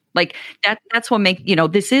parents. Like that's what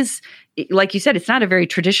this is, like you said, it's not a very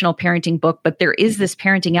traditional parenting book, but there is this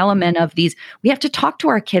parenting element of these. We have to talk to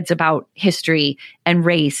our kids about history and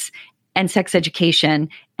race and sex education.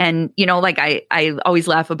 And, I always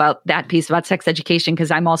laugh about that piece about sex education,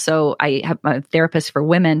 because I have a therapist for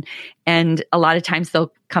women. And a lot of times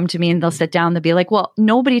they'll come to me and they'll sit down, they'll be like, well,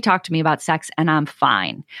 nobody talked to me about sex and I'm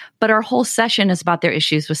fine. But our whole session is about their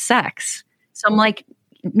issues with sex. So I'm like,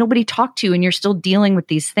 nobody talked to you and you're still dealing with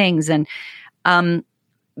these things. And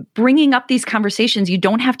bringing up these conversations, you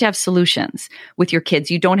don't have to have solutions with your kids.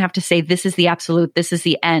 You don't have to say, this is the absolute, this is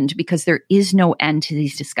the end, because there is no end to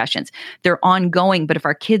these discussions. They're ongoing. But if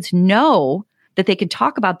our kids know that they can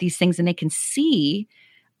talk about these things and they can see,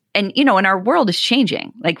 and, and our world is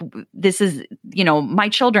changing. Like this is, my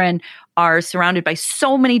children are surrounded by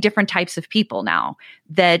so many different types of people now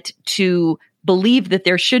that to believe that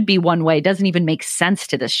there should be one way doesn't even make sense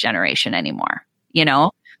to this generation anymore.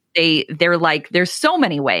 They're like, there's so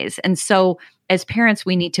many ways. And so as parents,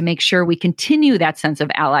 we need to make sure we continue that sense of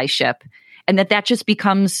allyship and that just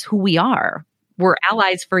becomes who we are. We're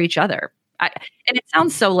allies for each other. And it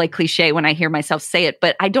sounds so like cliche when I hear myself say it,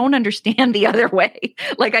 but I don't understand the other way.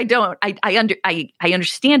 Like I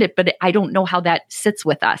understand it, but I don't know how that sits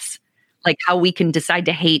with us. Like how we can decide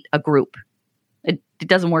to hate a group. It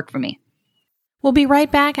doesn't work for me. We'll be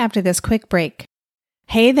right back after this quick break.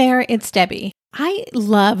 Hey there, it's Debbie. I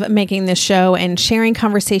love making this show and sharing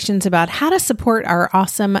conversations about how to support our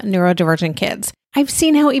awesome neurodivergent kids. I've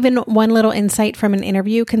seen how even one little insight from an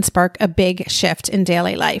interview can spark a big shift in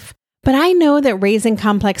daily life. But I know that raising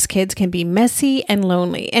complex kids can be messy and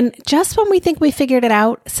lonely. And just when we think we figured it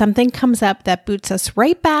out, something comes up that boots us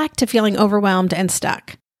right back to feeling overwhelmed and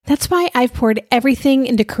stuck. That's why I've poured everything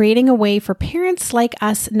into creating a way for parents like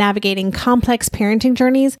us navigating complex parenting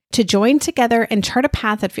journeys to join together and chart a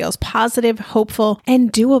path that feels positive, hopeful,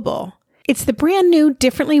 and doable. It's the brand new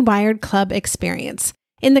Differently Wired Club experience.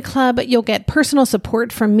 In the club, you'll get personal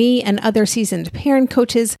support from me and other seasoned parent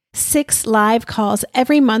coaches, 6 live calls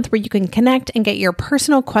every month where you can connect and get your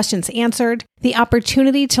personal questions answered, the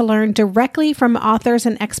opportunity to learn directly from authors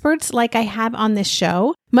and experts like I have on this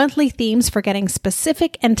show, monthly themes for getting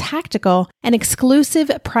specific and tactical, an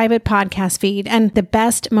exclusive private podcast feed, and the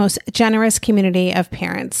best, most generous community of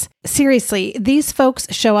parents. Seriously, these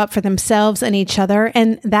folks show up for themselves and each other,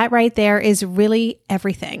 and that right there is really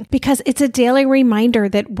everything, because it's a daily reminder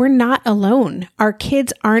that we're not alone. Our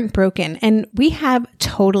kids aren't broken, and we have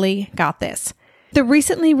totally got this. The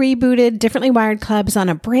recently rebooted Differently Wired Club is on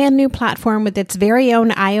a brand new platform with its very own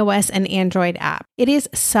iOS and Android app. It is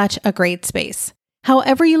such a great space.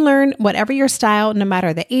 However you learn, whatever your style, no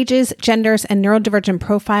matter the ages, genders, and neurodivergent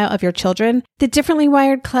profile of your children, the Differently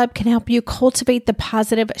Wired Club can help you cultivate the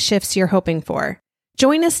positive shifts you're hoping for.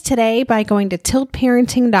 Join us today by going to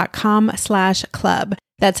tiltparenting.com/club.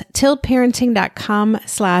 That's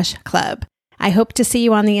tiltparenting.com/club. I hope to see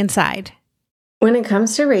you on the inside. When it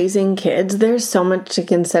comes to raising kids, there's so much to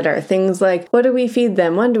consider. Things like, what do we feed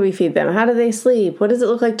them? When do we feed them? How do they sleep? What does it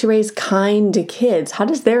look like to raise kind kids? How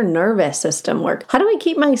does their nervous system work? How do I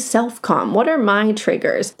keep myself calm? What are my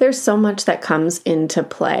triggers? There's so much that comes into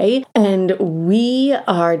play, and we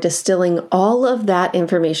are distilling all of that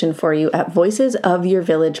information for you at Voices of Your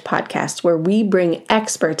Village podcast, where we bring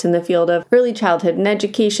experts in the field of early childhood and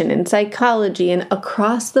education and psychology and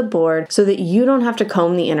across the board so that you don't have to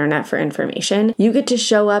comb the internet for information. You get to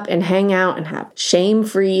show up and hang out and have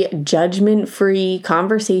shame-free, judgment-free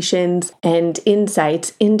conversations and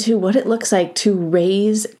insights into what it looks like to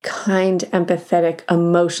raise kind, empathetic,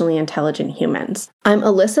 emotionally intelligent humans. I'm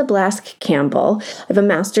Alyssa Blask Campbell. I have a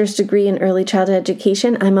master's degree in early childhood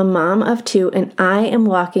education. I'm a mom of 2, and I am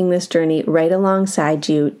walking this journey right alongside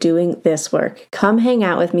you doing this work. Come hang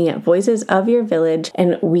out with me at Voices of Your Village,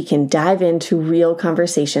 and we can dive into real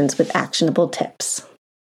conversations with actionable tips.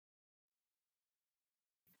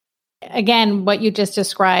 Again, what you just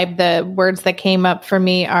described, the words that came up for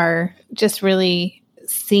me are just really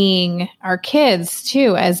seeing our kids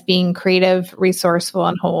too as being creative, resourceful,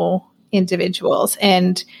 and whole individuals.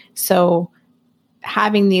 And so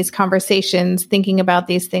having these conversations, thinking about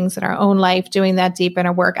these things in our own life, doing that deep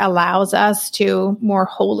inner work allows us to more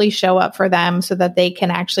wholly show up for them so that they can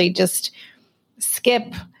actually just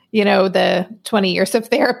skip the 20 years of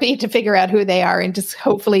therapy to figure out who they are and just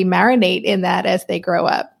hopefully marinate in that as they grow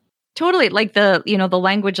up. Totally. Like the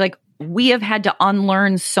language, like we have had to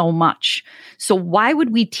unlearn so much. So why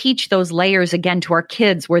would we teach those layers again to our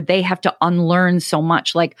kids where they have to unlearn so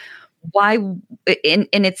much? Like why, and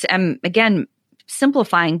it's, again,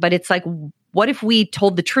 simplifying, but it's like, what if we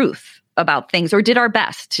told the truth about things or did our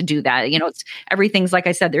best to do that? It's everything's, like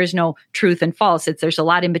I said, there's no truth and false. There's a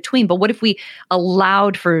lot in between. But what if we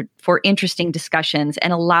allowed for interesting discussions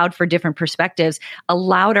and allowed for different perspectives,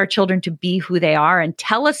 allowed our children to be who they are and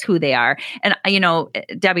tell us who they are? And,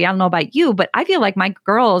 Debbie, I don't know about you, but I feel like my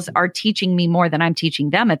girls are teaching me more than I'm teaching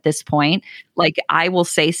them at this point. Like I will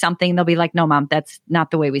say something, they'll be like, no, Mom, that's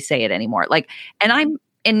not the way we say it anymore.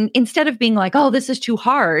 And instead of being like, oh, this is too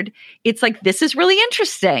hard, it's like, this is really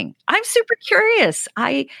interesting. I'm super curious.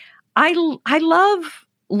 I love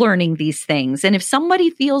learning these things. And if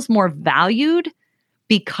somebody feels more valued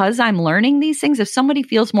because I'm learning these things, if somebody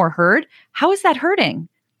feels more heard, how is that hurting?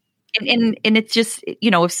 And it's just,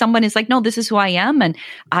 if someone is like, no, this is who I am and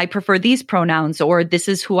I prefer these pronouns, or this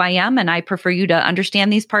is who I am and I prefer you to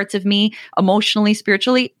understand these parts of me emotionally,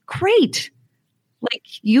 spiritually, great. Like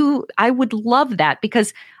I would love that,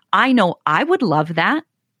 because I know I would love that,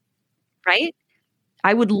 right?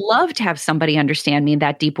 I would love to have somebody understand me in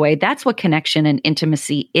that deep way. That's what connection and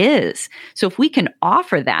intimacy is. So if we can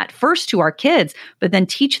offer that first to our kids, but then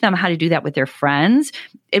teach them how to do that with their friends,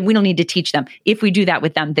 and we don't need to teach them. If we do that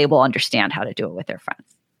with them, they will understand how to do it with their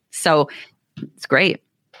friends. So it's great.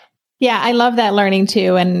 Yeah, I love that learning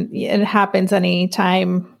too. And it happens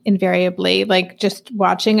anytime, invariably, like just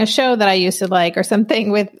watching a show that I used to like or something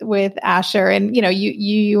with Asher. And,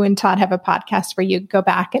 you and Todd have a podcast where you go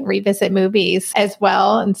back and revisit movies as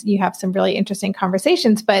well. And you have some really interesting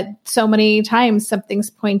conversations. But so many times something's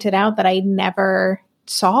pointed out that I never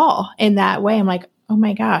saw in that way. I'm like, oh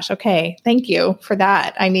my gosh, okay, thank you for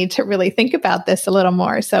that. I need to really think about this a little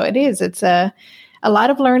more. So it's a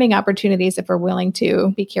lot of learning opportunities if we're willing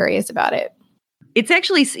to be curious about it. It's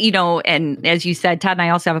actually, and as you said, Todd and I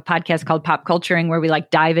also have a podcast called Pop Culturing, where we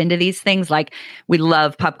dive into these things. Like, we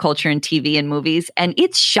love pop culture and TV and movies. And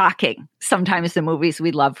it's shocking sometimes the movies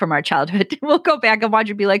we love from our childhood. We'll go back and watch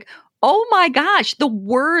and be like, oh my gosh, the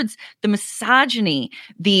words, the misogyny,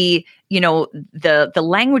 the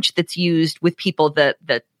language that's used with people,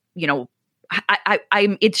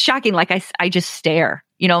 it's shocking. Like I just stare,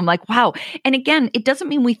 I'm like, wow. And again, it doesn't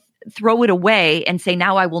mean we throw it away and say,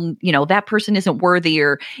 now I will, that person isn't worthy,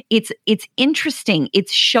 or it's interesting. It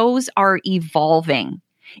shows our evolving.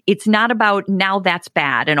 It's not about now that's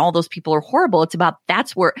bad and all those people are horrible. It's about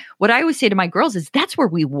what I always say to my girls is that's where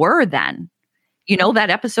we were then. That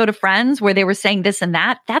episode of Friends where they were saying this and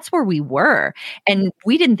that, that's where we were. And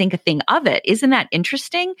we didn't think a thing of it. Isn't that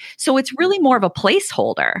interesting? So it's really more of a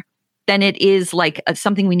placeholder than it is like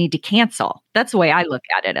something we need to cancel. That's the way I look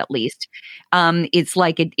at it, at least. It's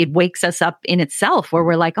like it wakes us up in itself, where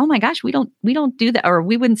we're like, oh my gosh, we don't do that, or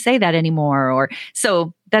we wouldn't say that anymore. Or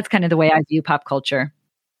so that's kind of the way I view pop culture.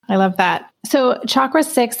 I love that. So chakra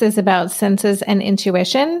 6 is about senses and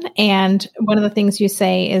intuition. And one of the things you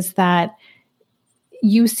say is that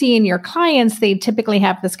you see in your clients, they typically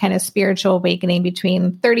have this kind of spiritual awakening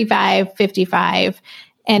between 35, 55.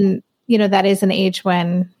 And, that is an age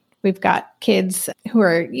when we've got kids who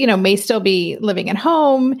are, may still be living at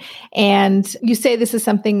home. And you say this is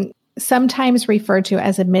something sometimes referred to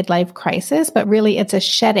as a midlife crisis, but really it's a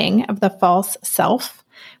shedding of the false self,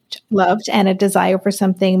 which I loved, and a desire for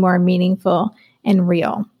something more meaningful and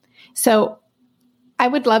real. So I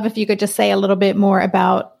would love if you could just say a little bit more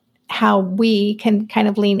about how we can kind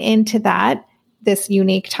of lean into this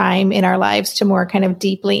unique time in our lives to more kind of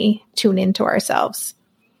deeply tune into ourselves.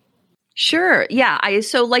 Sure. Yeah.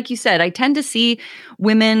 So like you said, I tend to see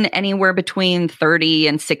women anywhere between 30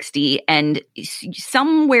 and 60. And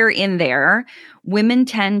somewhere in there, women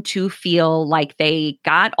tend to feel like they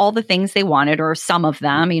got all the things they wanted, or some of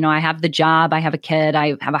them. I have the job, I have a kid,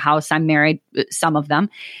 I have a house, I'm married, some of them.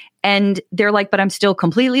 And they're like, but I'm still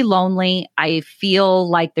completely lonely. I feel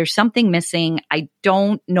like there's something missing. I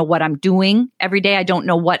don't know what I'm doing every day. I don't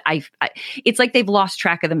know what it's like they've lost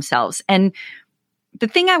track of themselves. And the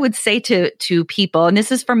thing I would say to people, and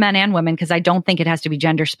this is for men and women, because I don't think it has to be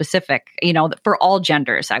gender specific, for all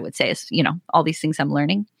genders, I would say is, all these things I'm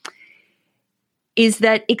learning, is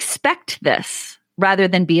that expect this rather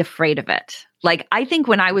than be afraid of it. Like, I think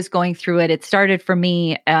when I was going through it, it started for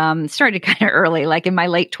me, started kind of early, like in my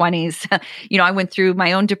late 20s. I went through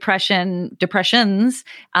my own depressions.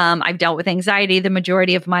 I've dealt with anxiety the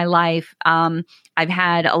majority of my life. I've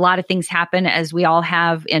had a lot of things happen, as we all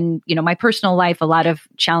have in, my personal life, a lot of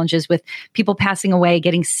challenges with people passing away,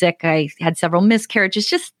 getting sick. I had several miscarriages.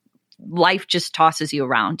 Just life just tosses you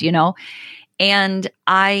around, And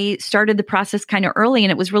I started the process kind of early,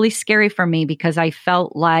 and it was really scary for me because I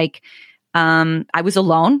felt like I was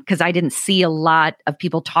alone because I didn't see a lot of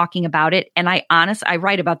people talking about it. And I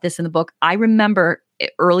write about this in the book. I remember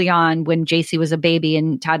early on when JC was a baby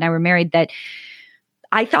and Todd and I were married, that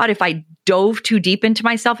I thought if I dove too deep into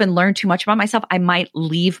myself and learned too much about myself, I might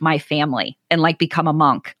leave my family and become a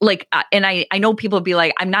monk. And I know people would be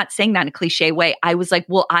like, I'm not saying that in a cliche way. I was like,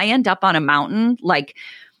 will I end up on a mountain?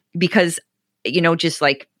 Because, just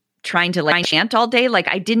trying to chant all day.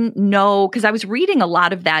 I didn't know, because I was reading a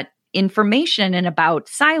lot of that information and about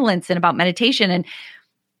silence and about meditation.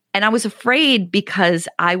 And I was afraid because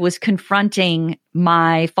I was confronting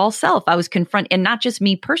my false self. I was and not just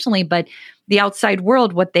me personally, but the outside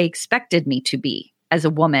world, what they expected me to be as a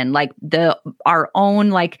woman, our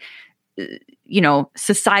own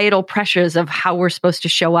societal pressures of how we're supposed to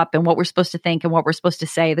show up and what we're supposed to think and what we're supposed to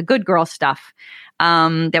say, the good girl stuff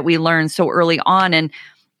that we learn so early on. And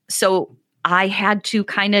so I had to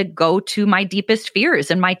kind of go to my deepest fears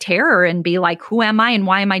and my terror and be like, who am I and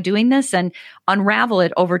why am I doing this? And unravel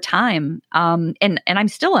it over time. And I'm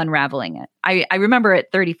still unraveling it. I remember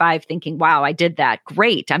at 35 thinking, wow, I did that.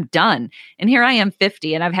 Great. I'm done. And here I am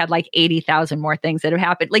 50 and I've had like 80,000 more things that have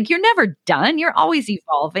happened. Like, you're never done. You're always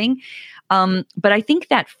evolving. But I think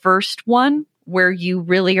that first one where you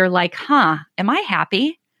really are like, am I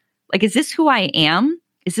happy? Like, is this who I am?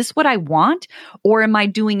 Is this what I want? Or am I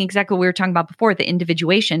doing exactly what we were talking about before, the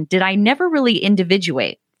individuation? Did I never really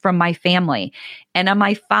individuate from my family? And am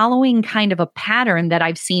I following kind of a pattern that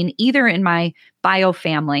I've seen either in my bio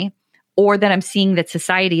family or that I'm seeing that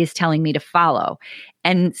society is telling me to follow?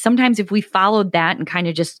 And sometimes if we followed that and kind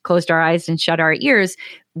of just closed our eyes and shut our ears,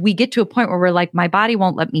 we get to a point where we're like, my body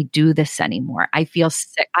won't let me do this anymore. I feel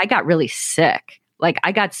sick. I got really sick. Like,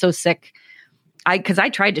 I got so sick because I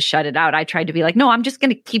tried to shut it out. I tried to be like, no, I'm just going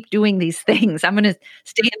to keep doing these things. I'm going to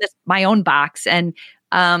stay in my own box. And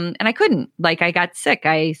I couldn't. Like, I got sick.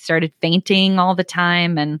 I started fainting all the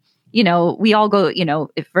time. And, we all go,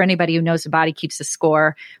 if for anybody who knows The Body Keeps the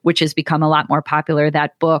Score, which has become a lot more popular,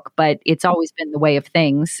 that book, but it's always been the way of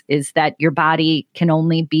things, is that your body can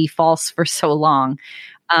only be false for so long.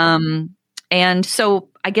 And so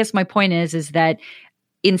I guess my point is that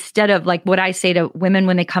instead of like what I say to women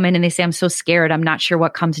when they come in and they say, I'm so scared, I'm not sure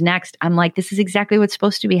what comes next. I'm like, this is exactly what's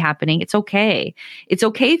supposed to be happening. It's okay. It's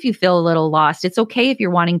okay if you feel a little lost. It's okay if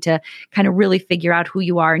you're wanting to kind of really figure out who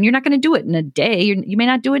you are, and you're not going to do it in a day. You may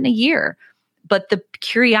not do it in a year, but the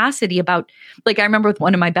curiosity about, like, I remember with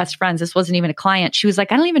one of my best friends, this wasn't even a client. She was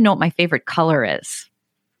like, I don't even know what my favorite color is.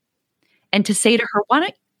 And to say to her, why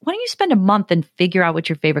don't you spend a month and figure out what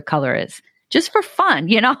your favorite color is? Just for fun,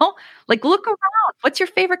 like, look around. What's your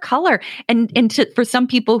favorite color? And for some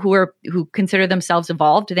people who consider themselves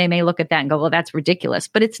evolved, they may look at that and go, well, that's ridiculous.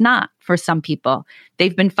 But it's not for some people.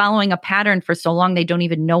 They've been following a pattern for so long, they don't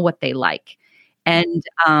even know what they like. And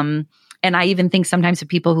I even think sometimes the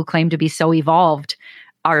people who claim to be so evolved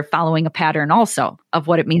are following a pattern also of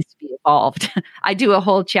what it means to be evolved. I do a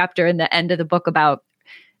whole chapter in the end of the book about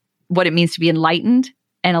what it means to be enlightened.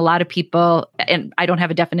 And a lot of people, and I don't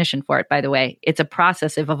have a definition for it, by the way, it's a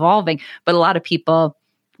process of evolving, but a lot of people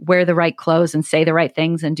wear the right clothes and say the right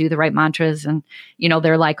things and do the right mantras. And,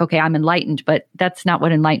 they're like, okay, I'm enlightened, but that's not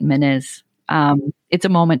what enlightenment is. It's a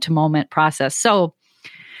moment to moment process. So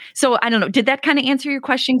I don't know, did that kind of answer your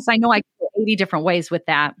question? Because I know I go 80 different ways with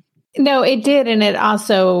that. No, it did. And it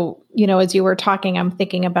also, as you were talking, I'm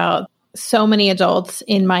thinking about so many adults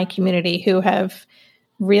in my community who have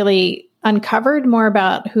really uncovered more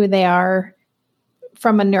about who they are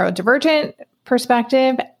from a neurodivergent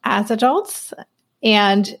perspective as adults.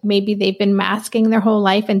 And maybe they've been masking their whole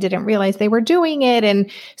life and didn't realize they were doing it.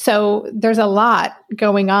 And so there's a lot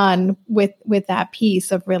going on with that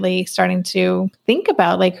piece of really starting to think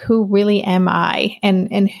about, like, who really am I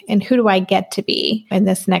and who do I get to be in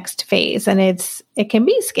this next phase? And it can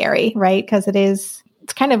be scary, right? Because it's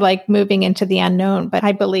kind of like moving into the unknown. But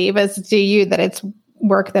I believe, as do you, that it's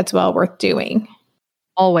work that's well worth doing.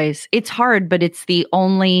 Always. It's hard, but it's the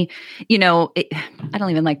only, I don't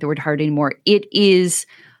even like the word hard anymore.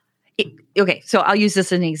 Okay, so I'll use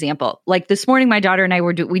this as an example. Like this morning, my daughter and I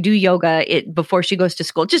we do yoga before she goes to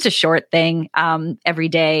school, just a short thing every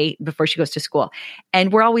day before she goes to school.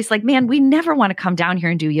 And we're always like, man, we never want to come down here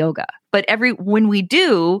and do yoga. But when we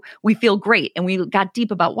do, we feel great. And we got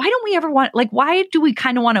deep about why don't we ever why do we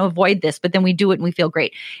kind of want to avoid this? But then we do it and we feel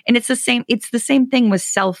great. And it's the same thing with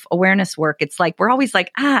self-awareness work. It's like, we're always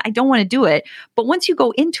like, I don't want to do it. But once you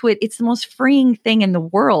go into it, it's the most freeing thing in the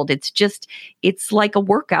world. It's like a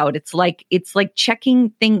workout. It's like checking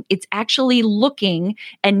thing. It's actually looking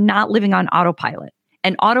and not living on autopilot.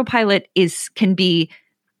 And autopilot can be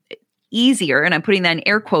easier, and I'm putting that in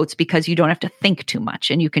air quotes because you don't have to think too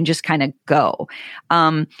much and you can just kind of go.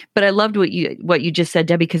 But I loved what you just said,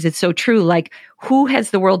 Debbie, because it's so true. Like, who has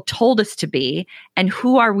the world told us to be, and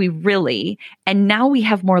who are we really? And now we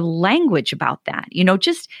have more language about that.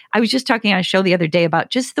 I was just talking on a show the other day about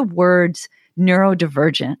just the words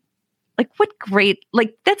neurodivergent.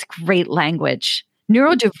 That's great language.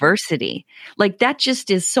 Neurodiversity, like that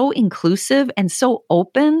just is so inclusive and so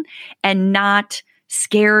open and not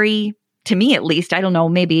scary. To me, at least. I don't know,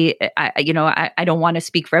 maybe, I don't want to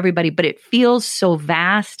speak for everybody, but it feels so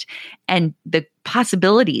vast, and the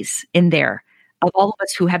possibilities in there of all of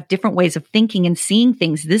us who have different ways of thinking and seeing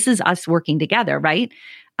things. This is us working together, right?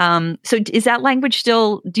 So is that language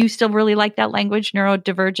do you still really like that language,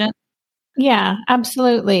 neurodivergent? Yeah,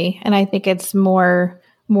 absolutely. And I think it's more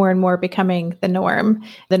and more becoming the norm.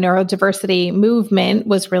 The neurodiversity movement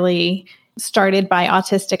was really started by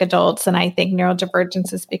autistic adults. And I think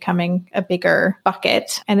neurodivergence is becoming a bigger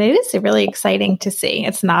bucket. And it is really exciting to see.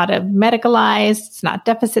 It's not a medicalized, it's not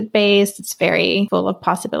deficit based. It's very full of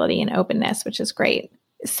possibility and openness, which is great.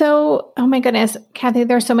 So, oh my goodness, Cathy,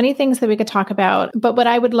 there are so many things that we could talk about. But what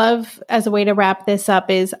I would love as a way to wrap this up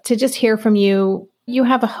is to just hear from you. You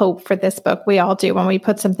have a hope for this book. We all do when we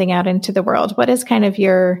put something out into the world. What is kind of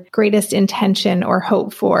your greatest intention or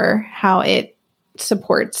hope for how it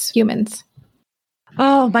supports humans?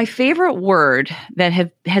 Oh, my favorite word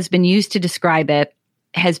that has been used to describe it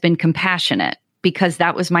has been compassionate, because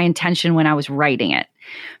that was my intention when I was writing it.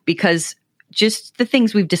 Because just the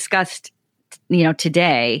things we've discussed,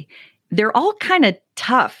 today, they're all kind of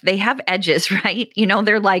tough. They have edges, right?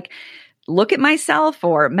 They're like, look at myself,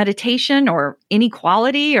 or meditation, or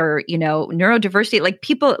inequality, or, neurodiversity.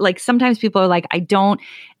 Like sometimes people are like,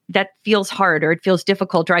 that feels hard, or it feels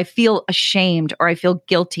difficult, or I feel ashamed, or I feel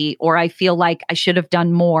guilty, or I feel like I should have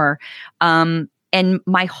done more. And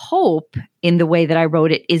my hope in the way that I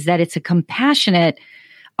wrote it is that it's a compassionate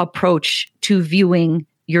approach to viewing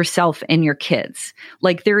yourself and your kids.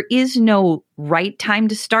 Like, there is no right time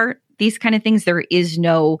to start these kind of things.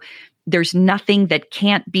 There's nothing that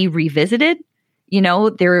can't be revisited.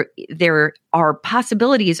 There are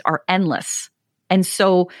possibilities are endless. And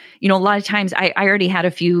so, a lot of times I already had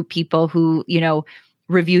a few people who,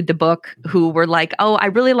 reviewed the book who were like, oh, I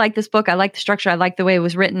really like this book. I like the structure. I like the way it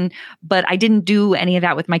was written, but I didn't do any of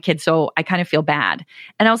that with my kids. So I kind of feel bad.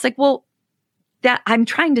 And I was like, well, that I'm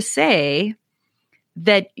trying to say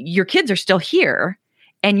that your kids are still here,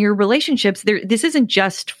 and your relationships there. This isn't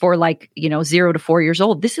just for 0 to 4 years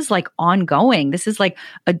old. This is like ongoing. This is like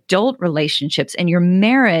adult relationships, and your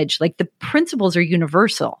marriage, like the principles are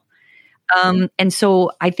universal. And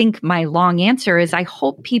so I think my long answer is I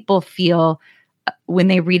hope people feel when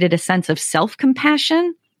they read it, a sense of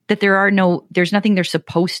self-compassion, that there's nothing they're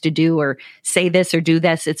supposed to do or say this or do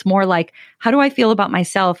this. It's more like, how do I feel about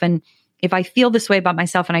myself? And if I feel this way about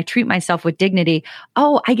myself and I treat myself with dignity,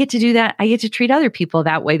 I get to do that. I get to treat other people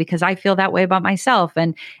that way because I feel that way about myself.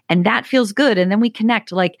 And that feels good. And then we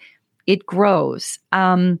connect, like it grows.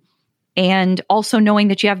 And also knowing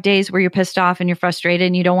that you have days where you're pissed off and you're frustrated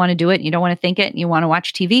and you don't want to do it and you don't want to think it and you want to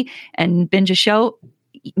watch TV and binge a show.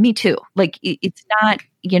 Me too. Like it's not,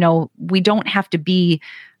 we don't have to be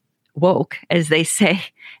woke, as they say,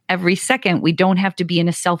 every second. We don't have to be in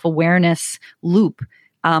a self-awareness loop.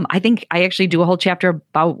 I think I actually do a whole chapter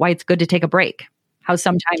about why it's good to take a break, how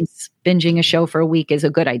sometimes binging a show for a week is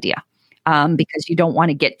a good idea because you don't want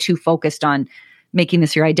to get too focused on making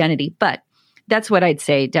this your identity. But that's what I'd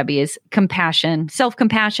say, Debbie, is compassion,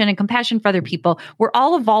 self-compassion, and compassion for other people. We're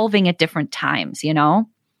all evolving at different times,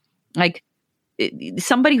 like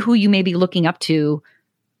somebody who you may be looking up to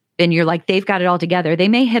and you're like, they've got it all together. They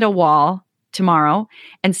may hit a wall tomorrow,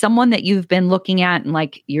 and someone that you've been looking at and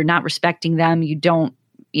like, you're not respecting them. You don't,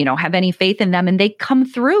 have any faith in them, and they come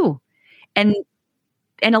through and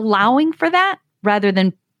allowing for that rather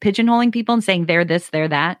than pigeonholing people and saying they're this, they're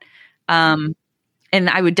that. And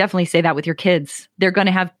I would definitely say that with your kids. They're going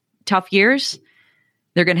to have tough years.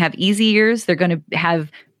 They're going to have easy years. They're going to have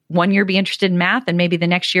one year be interested in math, and maybe the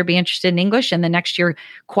next year be interested in English, and the next year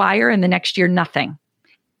choir, and the next year nothing.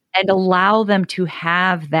 And allow them to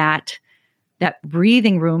have that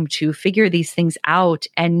breathing room to figure these things out,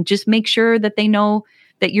 and just make sure that they know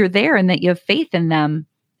that you're there and that you have faith in them.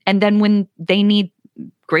 And then when they need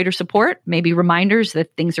greater support, maybe reminders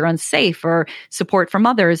that things are unsafe, or support from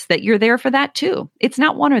others, that you're there for that too. It's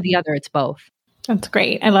not one or the other, it's both. That's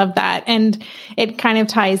great. I love that. And it kind of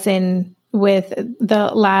ties in with the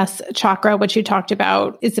last chakra, which you talked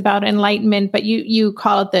about. It's about enlightenment, but you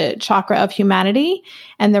call it the chakra of humanity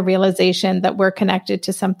and the realization that we're connected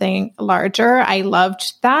to something larger. I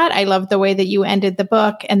loved that. I loved the way that you ended the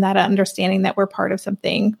book, and that understanding that we're part of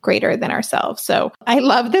something greater than ourselves. So I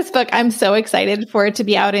love this book. I'm so excited for it to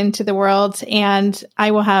be out into the world. And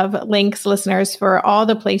I will have links, listeners, for all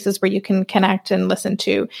the places where you can connect and listen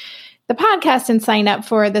to the podcast and sign up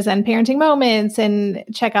for the Zen Parenting Moments and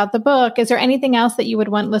check out the book. Is there anything else that you would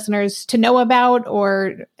want listeners to know about,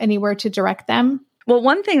 or anywhere to direct them? Well,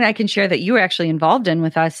 one thing that I can share that you were actually involved in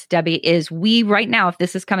with us, Debbie, is we right now, if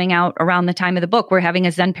this is coming out around the time of the book, we're having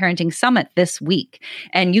a Zen Parenting Summit this week.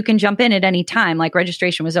 And you can jump in at any time. Like,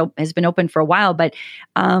 registration has been open for a while, but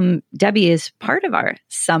Debbie is part of our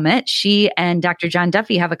summit. She and Dr. John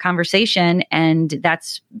Duffy have a conversation, and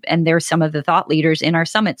they're some of the thought leaders in our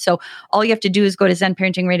summit. So all you have to do is go to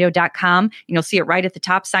zenparentingradio.com, and you'll see it right at the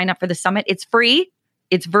top. Sign up for the summit. It's free.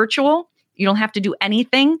 It's virtual. You don't have to do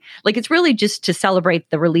anything. Like, it's really just to celebrate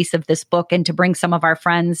the release of this book and to bring some of our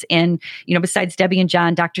friends in, besides Debbie and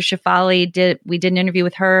John. Dr. Shefali we did an interview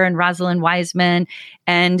with her, and Rosalind Wiseman,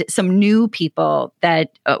 and some new people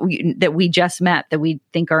that we just met that we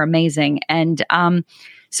think are amazing. And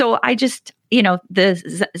so I just,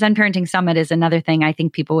 the Zen Parenting Summit is another thing I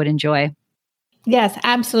think people would enjoy. Yes,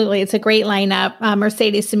 absolutely. It's a great lineup.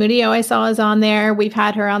 Mercedes Samudio I saw is on there. We've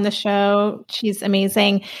had her on the show. She's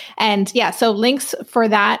amazing. And yeah, so links for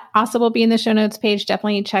that also will be in the show notes page.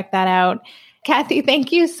 Definitely check that out. Cathy,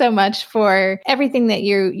 thank you so much for everything that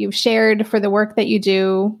you've shared, for the work that you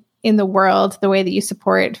do in the world, the way that you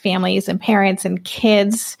support families and parents and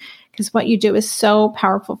kids, because what you do is so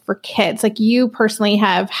powerful for kids. Like, you personally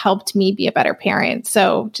have helped me be a better parent.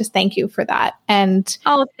 So just thank you for that. And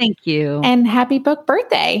thank you. And happy book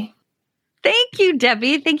birthday. Thank you,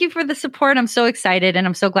 Debbie. Thank you for the support. I'm so excited, and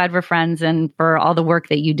I'm so glad we're friends, and for all the work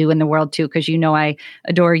that you do in the world too, because I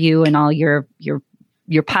adore you, and all your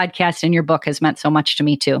podcast and your book has meant so much to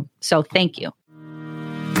me too. So thank you.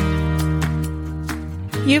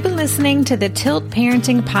 You've been listening to the Tilt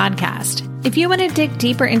Parenting Podcast. If you want to dig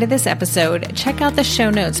deeper into this episode, check out the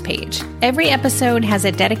show notes page. Every episode has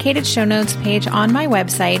a dedicated show notes page on my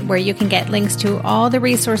website where you can get links to all the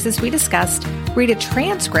resources we discussed, read a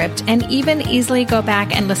transcript, and even easily go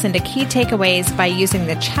back and listen to key takeaways by using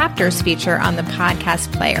the chapters feature on the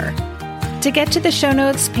podcast player. To get to the show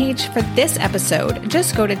notes page for this episode,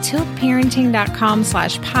 just go to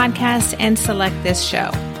tiltparenting.com/podcast and select this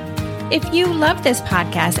show. If you love this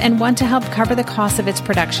podcast and want to help cover the cost of its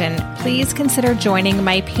production, please consider joining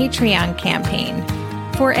my Patreon campaign.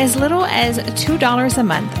 For as little as $2 a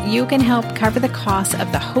month, you can help cover the cost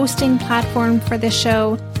of the hosting platform for this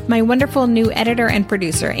show, my wonderful new editor and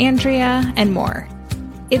producer, Andrea, and more.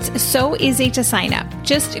 It's so easy to sign up.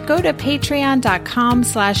 Just go to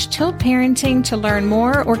patreon.com/tiltparenting to learn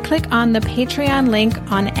more, or click on the Patreon link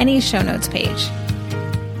on any show notes page.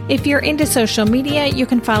 If you're into social media, you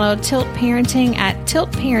can follow Tilt Parenting at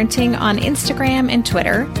Tilt Parenting on Instagram and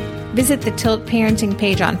Twitter. Visit the Tilt Parenting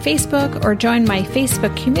page on Facebook, or join my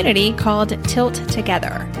Facebook community called Tilt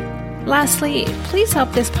Together. Lastly, please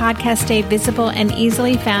help this podcast stay visible and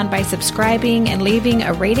easily found by subscribing and leaving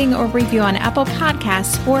a rating or review on Apple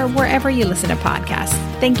Podcasts or wherever you listen to podcasts.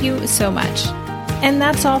 Thank you so much. And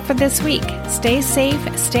that's all for this week. Stay safe,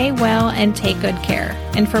 stay well, and take good care.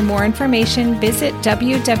 And for more information, visit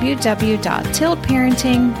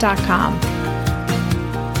www.tiltparenting.com.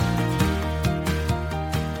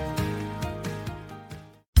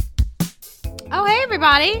 Oh, hey,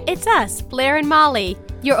 everybody. It's us, Blair and Molly,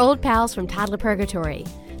 your old pals from Toddler Purgatory.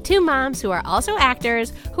 Two moms who are also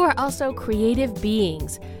actors, who are also creative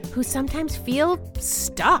beings, who sometimes feel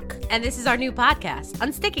stuck. And this is our new podcast,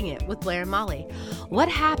 Unsticking It with Blair and Molly. What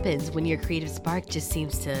happens when your creative spark just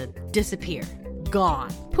seems to disappear?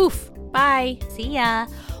 Gone. Poof. Bye. See ya.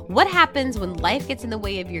 What happens when life gets in the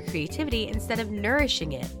way of your creativity instead of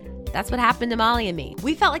nourishing it? That's what happened to Molly and me.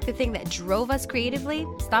 We felt like the thing that drove us creatively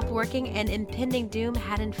stopped working, and impending doom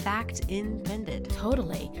had in fact impended.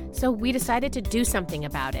 Totally. So we decided to do something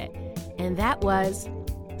about it. And that was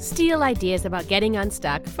steal ideas about getting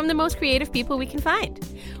unstuck from the most creative people we can find.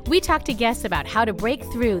 We talk to guests about how to break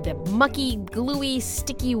through the mucky, gluey,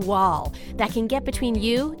 sticky wall that can get between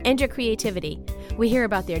you and your creativity. We hear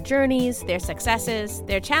about their journeys, their successes,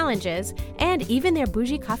 their challenges, and even their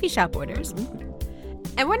bougie coffee shop orders.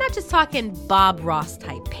 And we're not just talking Bob Ross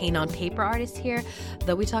type paint on paper artists here,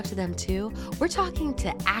 though we talk to them too. We're talking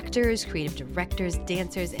to actors, creative directors,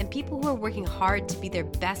 dancers, and people who are working hard to be their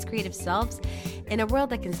best creative selves in a world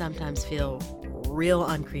that can sometimes feel real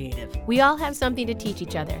uncreative. We all have something to teach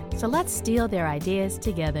each other, so let's steal their ideas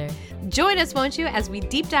together. Join us, won't you, as we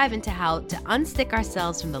deep dive into how to unstick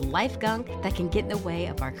ourselves from the life gunk that can get in the way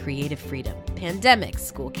of our creative freedom. Pandemics,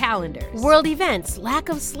 school calendars, world events, lack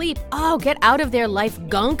of sleep. Oh, get out of their life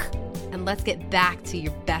gunk. And let's get back to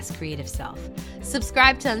your best creative self.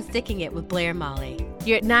 Subscribe to Unsticking It with Blair and Molly.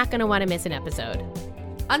 You're not going to want to miss an episode.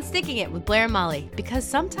 Unsticking It with Blair and Molly, because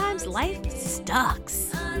sometimes life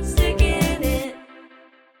sucks. Unsticking it.